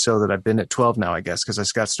 years or so that I've been at 12 now, I guess, because I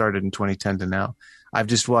got started in 2010 to now, I've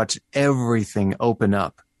just watched everything open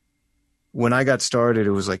up. When I got started,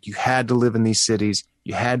 it was like you had to live in these cities.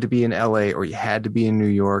 You had to be in LA, or you had to be in New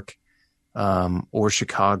York, or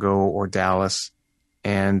Chicago or Dallas.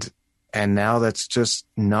 And now that's just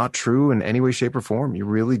not true in any way, shape, or form. You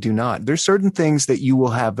really do not. There's certain things that you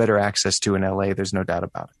will have better access to in LA. There's no doubt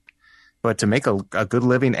about it. But to make a good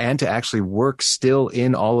living and to actually work still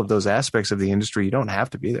in all of those aspects of the industry, you don't have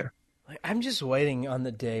to be there. I'm just waiting on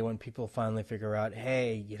the day when people finally figure out,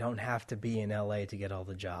 hey, you don't have to be in LA to get all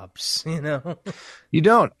the jobs, you know? You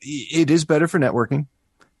don't. It is better for networking.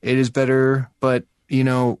 It is better, but, you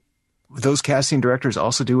know, those casting directors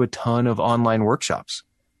also do a ton of online workshops.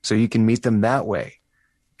 So you can meet them that way.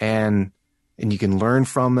 And you can learn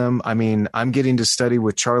from them. I mean, I'm getting to study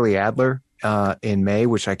with Charlie Adler in May,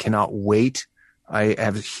 which I cannot wait. I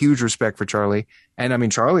have huge respect for Charlie. And I mean,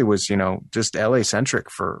 Charlie was, you know, just LA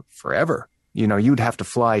centric for forever. You know, you'd have to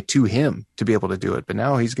fly to him to be able to do it. But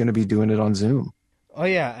now he's going to be doing it on Zoom. Oh,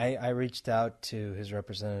 yeah. I reached out to his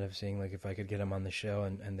representative seeing like if I could get him on the show.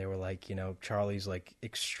 And they were like, you know, Charlie's like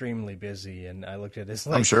extremely busy. And I looked at his,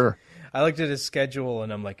 like, I'm sure. I looked at his schedule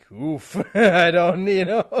and I'm like, oof, I don't, you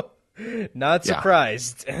know, not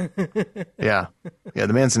surprised. Yeah. Yeah.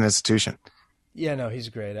 The man's an institution. Yeah, no, he's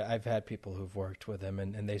great. I've had people who've worked with him,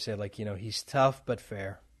 and they say, like, you know, he's tough but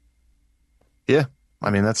fair. Yeah. I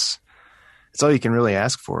mean, that's all you can really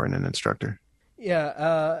ask for in an instructor.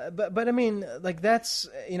 Yeah, but I mean, like, that's,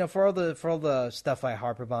 you know, for all the stuff I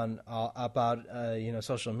harp on about you know,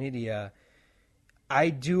 social media, I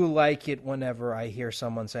do like it whenever I hear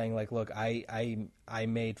someone saying, like, look, I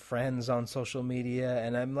made friends on social media,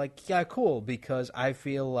 and I'm like, yeah, cool, because I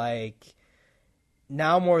feel like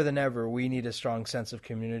now more than ever, we need a strong sense of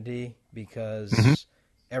community because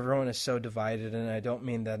everyone is so divided, and I don't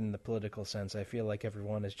mean that in the political sense. I feel like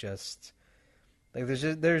everyone is just like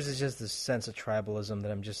there's just this sense of tribalism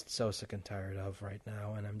that I'm just so sick and tired of right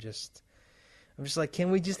now, and I'm just like, can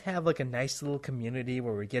we just have like a nice little community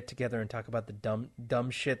where we get together and talk about the dumb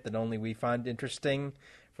shit that only we find interesting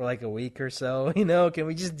for like a week or so? You know, can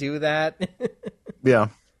we just do that? Yeah.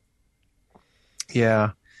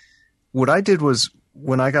 Yeah. What I did was,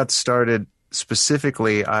 when I got started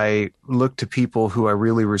specifically, I looked to people who I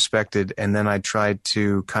really respected, and then I tried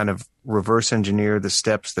to kind of reverse engineer the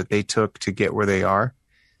steps that they took to get where they are.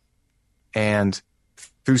 And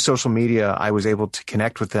through social media, I was able to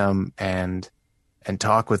connect with them and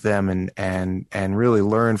talk with them and really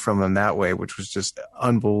learn from them that way, which was just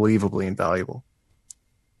unbelievably invaluable.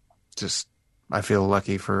 Just, I feel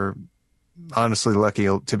honestly lucky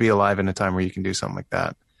to be alive in a time where you can do something like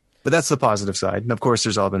that. But that's the positive side. And of course,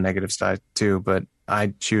 there's all the negative side too, but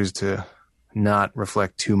I choose to not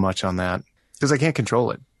reflect too much on that because I can't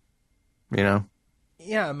control it, you know?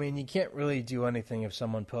 Yeah, I mean, you can't really do anything if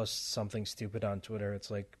someone posts something stupid on Twitter.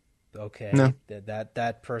 It's like, okay, no.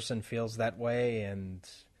 that person feels that way, and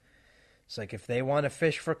it's like if they want to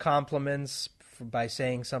fish for compliments by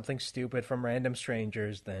saying something stupid from random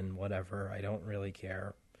strangers, then whatever. I don't really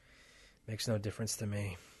care. Makes no difference to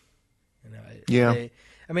me. You know, yeah.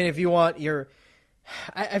 I mean, if you want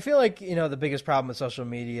I feel like, you know, the biggest problem with social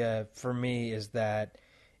media for me is that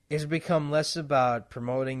it's become less about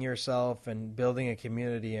promoting yourself and building a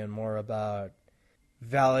community and more about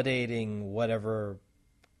validating whatever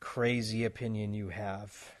crazy opinion you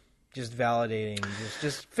have. Just validating,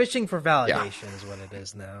 just fishing for validation is what it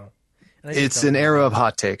is now. It's an era of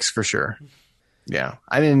hot takes for sure. Yeah.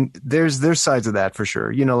 I mean, there's sides of that for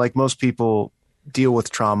sure. You know, like most people deal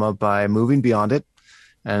with trauma by moving beyond it.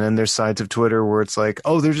 And then there's sides of Twitter where it's like,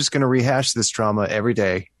 oh, they're just going to rehash this trauma every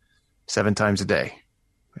day, 7 times a day.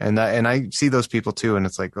 And I see those people too. And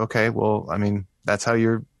it's like, okay, well, I mean, that's how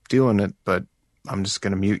you're doing it, but I'm just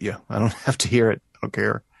going to mute you. I don't have to hear it. I don't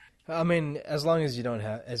care. I mean, as long as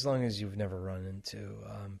you've never run into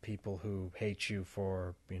people who hate you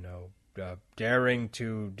for, you know, daring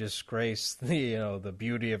to disgrace the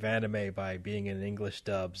beauty of anime by being in English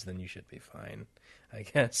dubs, then you should be fine, I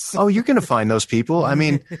guess. Oh, you're going to find those people. I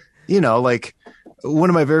mean, you know, like one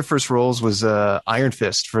of my very first roles was Iron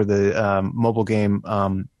Fist for the mobile game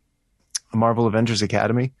Marvel Avengers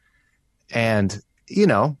Academy. And, you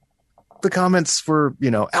know, the comments were,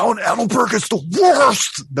 you know, Alan Adelberg is the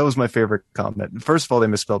worst. That was my favorite comment. First of all, they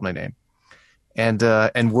misspelled my name. And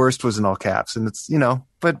worst was in all caps. And it's, you know,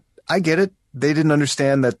 but I get it. They didn't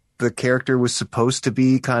understand that the character was supposed to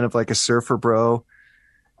be kind of like a surfer bro.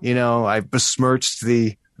 You know, I besmirched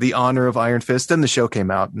the honor of Iron Fist. Then the show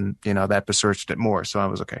came out and, you know, that besmirched it more. So I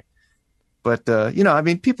was okay. But, you know, I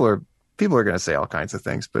mean, people are going to say all kinds of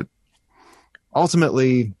things, but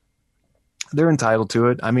ultimately they're entitled to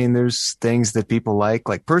it. I mean, there's things that people like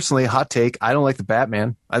personally, hot take. I don't like the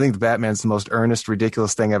Batman. I think the Batman's the most earnest,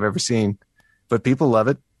 ridiculous thing I've ever seen, but people love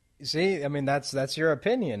it. See, I mean, that's your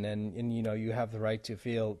opinion, and you know, you have the right to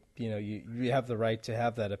feel, you know, you have the right to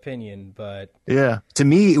have that opinion, but yeah, to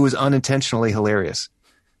me, it was unintentionally hilarious,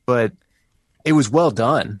 but it was well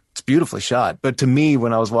done. It's beautifully shot. But to me,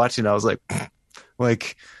 when I was watching, I was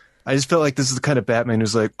like, I just felt like this is the kind of Batman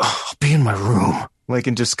who's like, oh, I'll be in my room, like,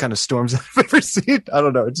 and just kind of storms out of every scene. I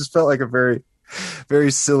don't know. It just felt like a very,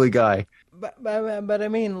 very silly guy. But I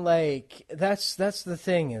mean, like that's the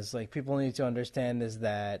thing is like people need to understand is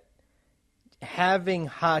that having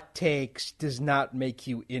hot takes does not make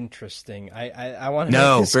you interesting. I want to make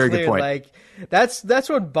No, this very clear. good point. Like that's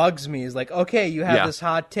what bugs me is like, okay, you have Yeah. this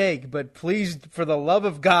hot take, but please, for the love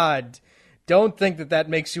of God, don't think that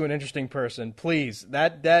makes you an interesting person. Please,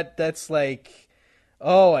 that's like,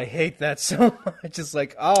 oh, I hate that so much. It's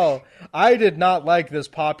like, oh, I did not like this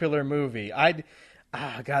popular movie.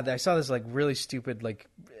 God, I saw this like really stupid like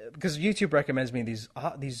because YouTube recommends me these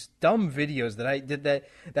dumb videos that I did that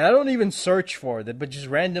I don't even search for that but just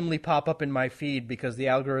randomly pop up in my feed because the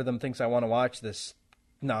algorithm thinks I want to watch this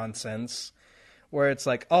nonsense where it's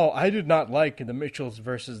like, oh, I did not like the Mitchells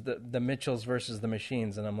versus the Mitchells versus the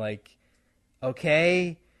Machines, and I'm like,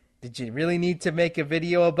 okay, did you really need to make a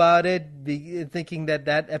video about it thinking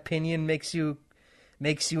that opinion makes you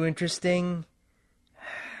interesting?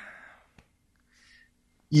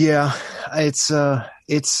 Yeah, it's a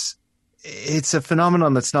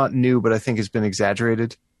phenomenon that's not new, but I think has been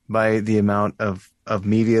exaggerated by the amount of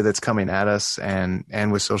media that's coming at us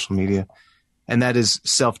and with social media. And that is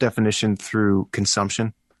self-definition through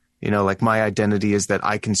consumption. You know, like my identity is that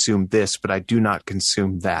I consume this, but I do not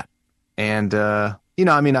consume that. And, you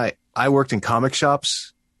know, I mean, I worked in comic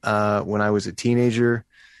shops, when I was a teenager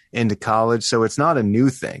into college. So it's not a new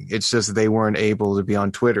thing. It's just they weren't able to be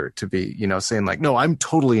on Twitter to be, you know, saying like, no, I'm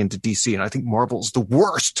totally into DC and I think Marvel's the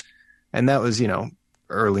worst. And that was, you know,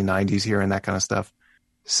 early 90s here and that kind of stuff.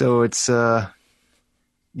 So it's,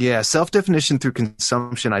 yeah, self-definition through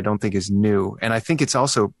consumption, I don't think is new. And I think it's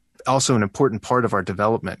also an important part of our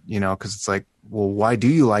development, you know, because it's like, well, why do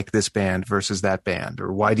you like this band versus that band?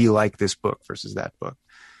 Or why do you like this book versus that book?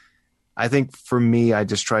 I think for me, I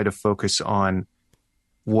just try to focus on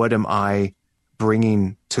what am I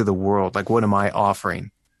bringing to the world? Like, what am I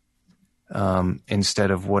offering?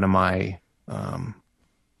 Instead of what am I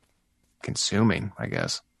consuming, I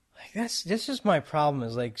guess. Like that's just my problem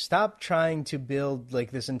is like stop trying to build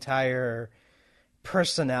like this entire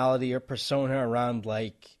personality or persona around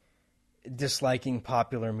like disliking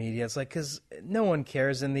popular media. It's like because no one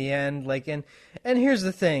cares in the end. Like and here's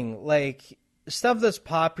the thing, like stuff that's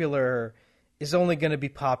popular is only going to be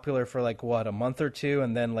popular for like what, a month or two,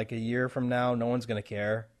 and then like a year from now no one's going to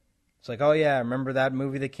care. It's like, oh yeah, remember that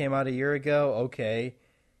movie that came out a year ago? Okay,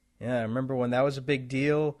 yeah, I remember when that was a big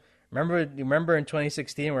deal. Remember in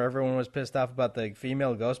 2016 where everyone was pissed off about the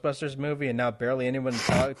female Ghostbusters movie, and now barely anybody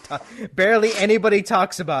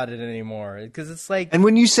talks about it anymore because it's like. And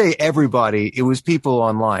when you say everybody, it was people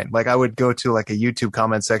online. Like I would go to like a YouTube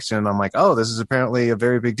comment section, and I'm like, oh, this is apparently a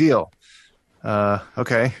very big deal.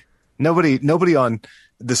 Okay, nobody on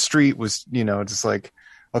the street was, you know, just like,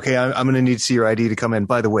 okay, I'm going to need to see your ID to come in.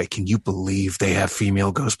 By the way, can you believe they have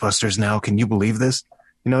female Ghostbusters now? Can you believe this?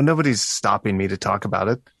 You know, nobody's stopping me to talk about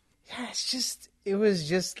it. Yeah, it was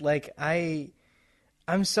just like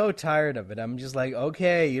I'm so tired of it. I'm just like,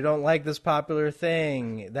 okay, you don't like this popular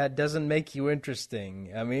thing. That doesn't make you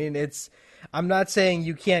interesting. I mean, I'm not saying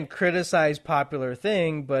you can't criticize popular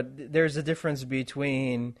thing, but there's a difference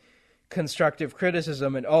between constructive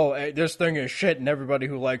criticism and, oh, this thing is shit and everybody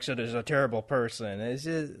who likes it is a terrible person. It's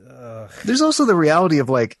just, There's also the reality of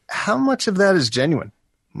like, how much of that is genuine?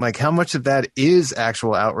 Like how much of that is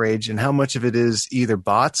actual outrage and how much of it is either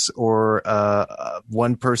bots or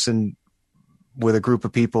one person with a group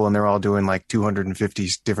of people and they're all doing like 250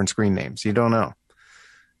 different screen names. You don't know.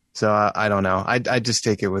 So I don't know. I just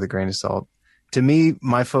take it with a grain of salt. To me,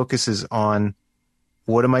 my focus is on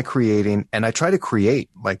what am I creating? And I try to create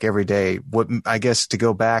like every day. What, I guess, to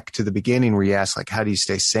go back to the beginning where you asked, like, how do you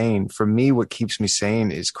stay sane? For me, what keeps me sane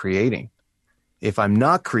is creating. If I'm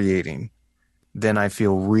not creating, then I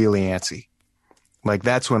feel really antsy. Like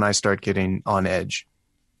that's when I start getting on edge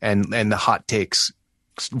and the hot takes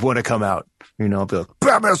want to come out, you know, the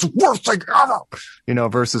Batman's the worst thing ever, you know,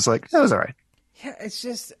 versus like, that was all right. yeah, it's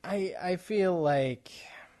just, I feel like,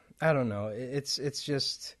 I don't know. It's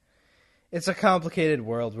just, it's a complicated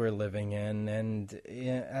world we're living in. And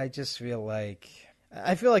yeah, I feel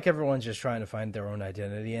like everyone's just trying to find their own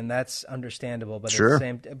identity, and that's understandable. But Sure.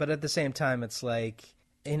 At the same time, it's like,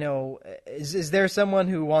 you know, is there someone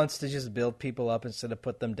who wants to just build people up instead of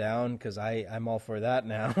put them down? Because I'm all for that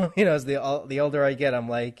now. You know, as the older I get, I'm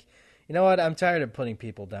like, you know what? I'm tired of putting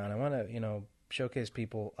people down. I want to, you know, showcase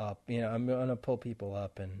people up. You know, I'm going to pull people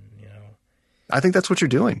up, and you know, I think that's what you're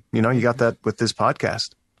doing. You know, you got that with this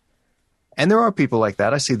podcast, and there are people like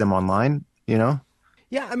that. I see them online. You know,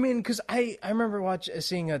 Yeah, I mean, because I remember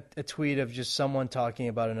seeing a tweet of just someone talking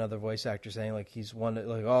about another voice actor saying like he's one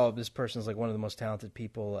like oh this person's like one of the most talented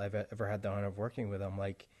people I've ever had the honor of working with. I'm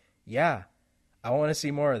like, yeah, I want to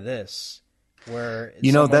see more of this. Where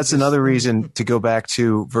That's just another reason to go back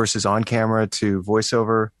to versus on camera to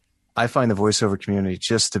voiceover. I find the voiceover community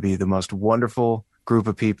just to be the most wonderful group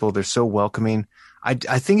of people. They're so welcoming. I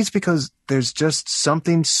think it's because there's just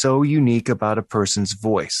something so unique about a person's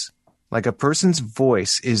voice. Like a person's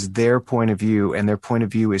voice is their point of view, and their point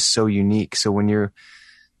of view is so unique. So when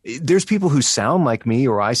there's people who sound like me,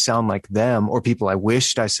 or I sound like them, or people I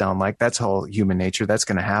wished I sound like. That's all human nature. That's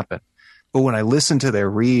going to happen. But when I listen to their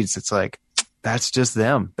reads, it's like, that's just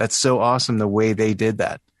them. That's so awesome the way they did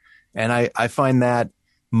that. And I find that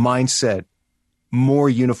mindset more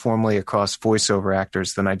uniformly across voiceover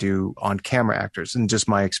actors than I do on camera actors in just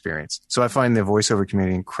my experience. So I find the voiceover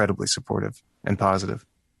community incredibly supportive and positive.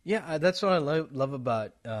 Yeah, that's what I love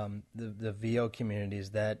about the VO community is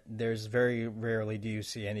that there's very rarely do you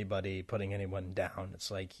see anybody putting anyone down. It's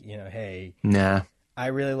like, hey, nah, I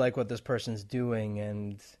really like what this person's doing,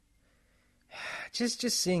 and just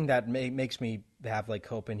seeing that makes me have like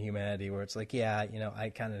hope in humanity. Where it's like, yeah, I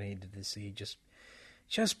kind of needed to see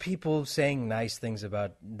just people saying nice things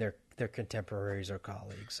about their contemporaries or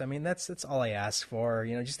colleagues. I mean, that's all I ask for,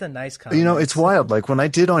 just a nice comment. It's wild. Like when I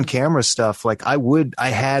did on camera stuff, like I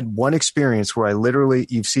had one experience where I literally,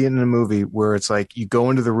 you see it in a movie where it's like, you go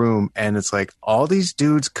into the room and it's like, all these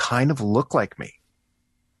dudes kind of look like me.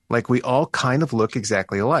 Like we all kind of look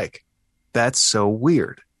exactly alike. That's so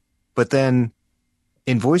weird. But then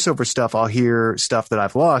in voiceover stuff, I'll hear stuff that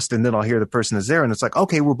I've lost, and then I'll hear the person is there, and it's like,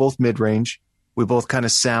 okay, we're both mid-range. We both kind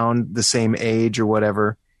of sound the same age or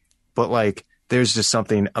whatever. But like, there's just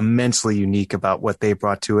something immensely unique about what they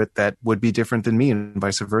brought to it that would be different than me, and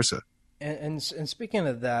vice versa. And speaking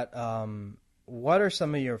of that, what are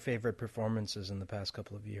some of your favorite performances in the past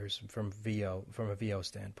couple of years from a VO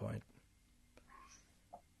standpoint?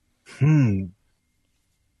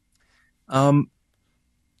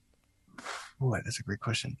 Oh, that's a great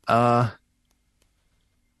question. I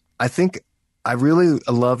think I really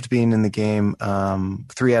loved being in the game.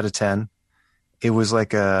 3 out of 10. It was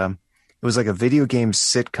like a video game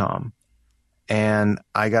sitcom, and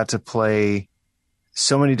I got to play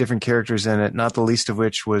so many different characters in it. Not the least of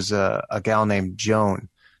which was a gal named Joan.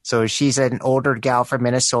 So she's an older gal from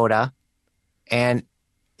Minnesota, and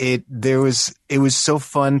it was so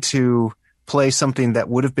fun to play something that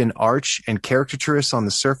would have been arch and caricaturous on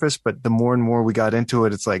the surface, but the more and more we got into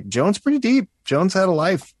it, it's like Joan's pretty deep. Joan's had a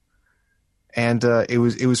life, and it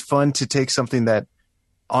was fun to take something that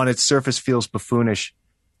on its surface feels buffoonish,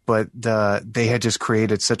 but they had just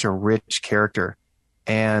created such a rich character.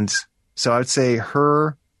 And so I would say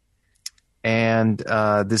her and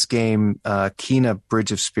this game, Kena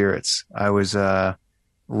Bridge of Spirits. I was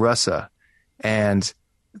Russa, and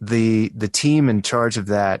the team in charge of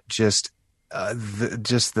that just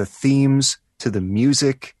the themes to the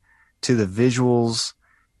music to the visuals.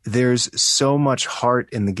 There's so much heart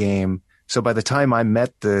in the game. So by the time I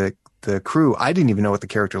met the crew, I didn't even know what the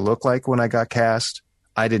character looked like when I got cast.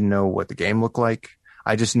 I didn't know what the game looked like.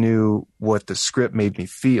 I just knew what the script made me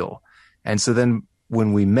feel. And so then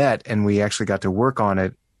when we met and we actually got to work on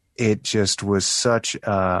it, it just was such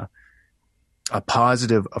a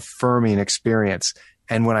positive, affirming experience.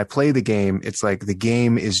 And when I play the game, it's like the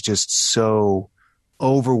game is just so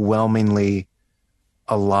overwhelmingly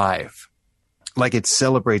alive. Like it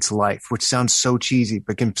celebrates life, which sounds so cheesy,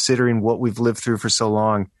 but considering what we've lived through for so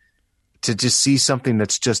long, to just see something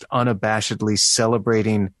that's just unabashedly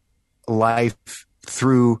celebrating life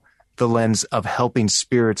through the lens of helping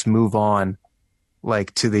spirits move on,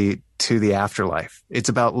 like to the afterlife. It's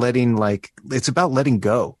about letting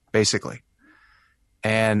go, basically.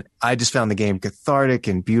 And I just found the game cathartic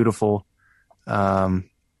and beautiful. So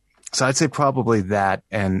I'd say probably that,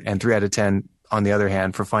 and 3 out of 10 on the other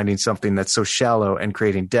hand for finding something that's so shallow and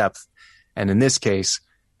creating depth. And in this case,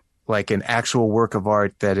 like an actual work of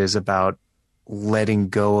art that is about letting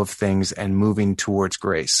go of things and moving towards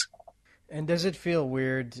grace. And does it feel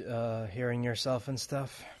weird hearing yourself and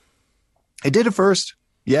stuff? It did at first.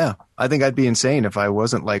 Yeah. I think I'd be insane if I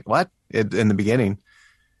wasn't like, what? In the beginning.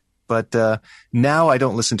 But now I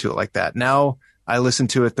don't listen to it like that. Now I listen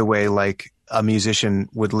to it the way like a musician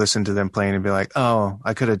would listen to them playing and be like, oh,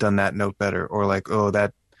 I could have done that note better. Or like, oh,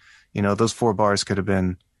 that, those 4 bars could have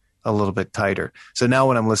been a little bit tighter. So now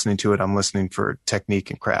when I'm listening to it, I'm listening for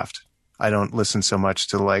technique and craft. I don't listen so much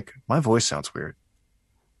to like, my voice sounds weird.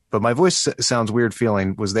 But my voice sounds weird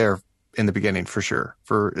feeling was there in the beginning for sure,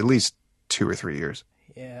 for at least 2 or 3 years.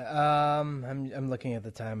 Yeah, I'm looking at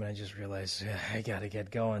the time and I just realized I gotta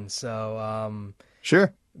get going. So,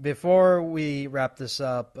 Sure. before we wrap this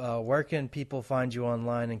up, where can people find you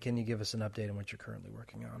online, and can you give us an update on what you're currently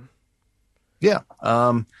working on? Yeah.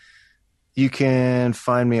 You can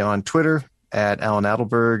find me on Twitter at Alan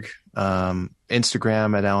Adelberg,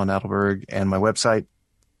 Instagram at Alan Adelberg, and my website,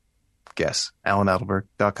 guess,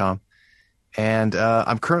 alanadelberg.com. And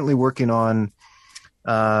I'm currently working on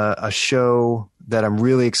a show that I'm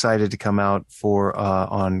really excited to come out for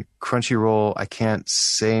on Crunchyroll. I can't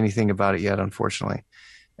say anything about it yet, unfortunately.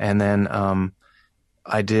 And then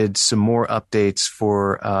I did some more updates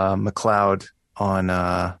for McLeod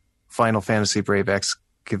on Final Fantasy Brave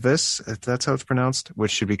Exvius, if that's how it's pronounced,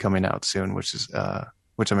 which should be coming out soon, which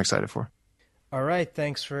I'm excited for. All right,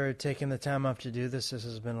 thanks for taking the time off to do this. This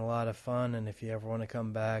has been a lot of fun, and if you ever want to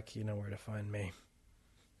come back, you know where to find me.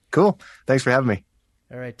 Cool. Thanks for having me.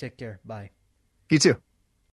 All right, take care. Bye. You too.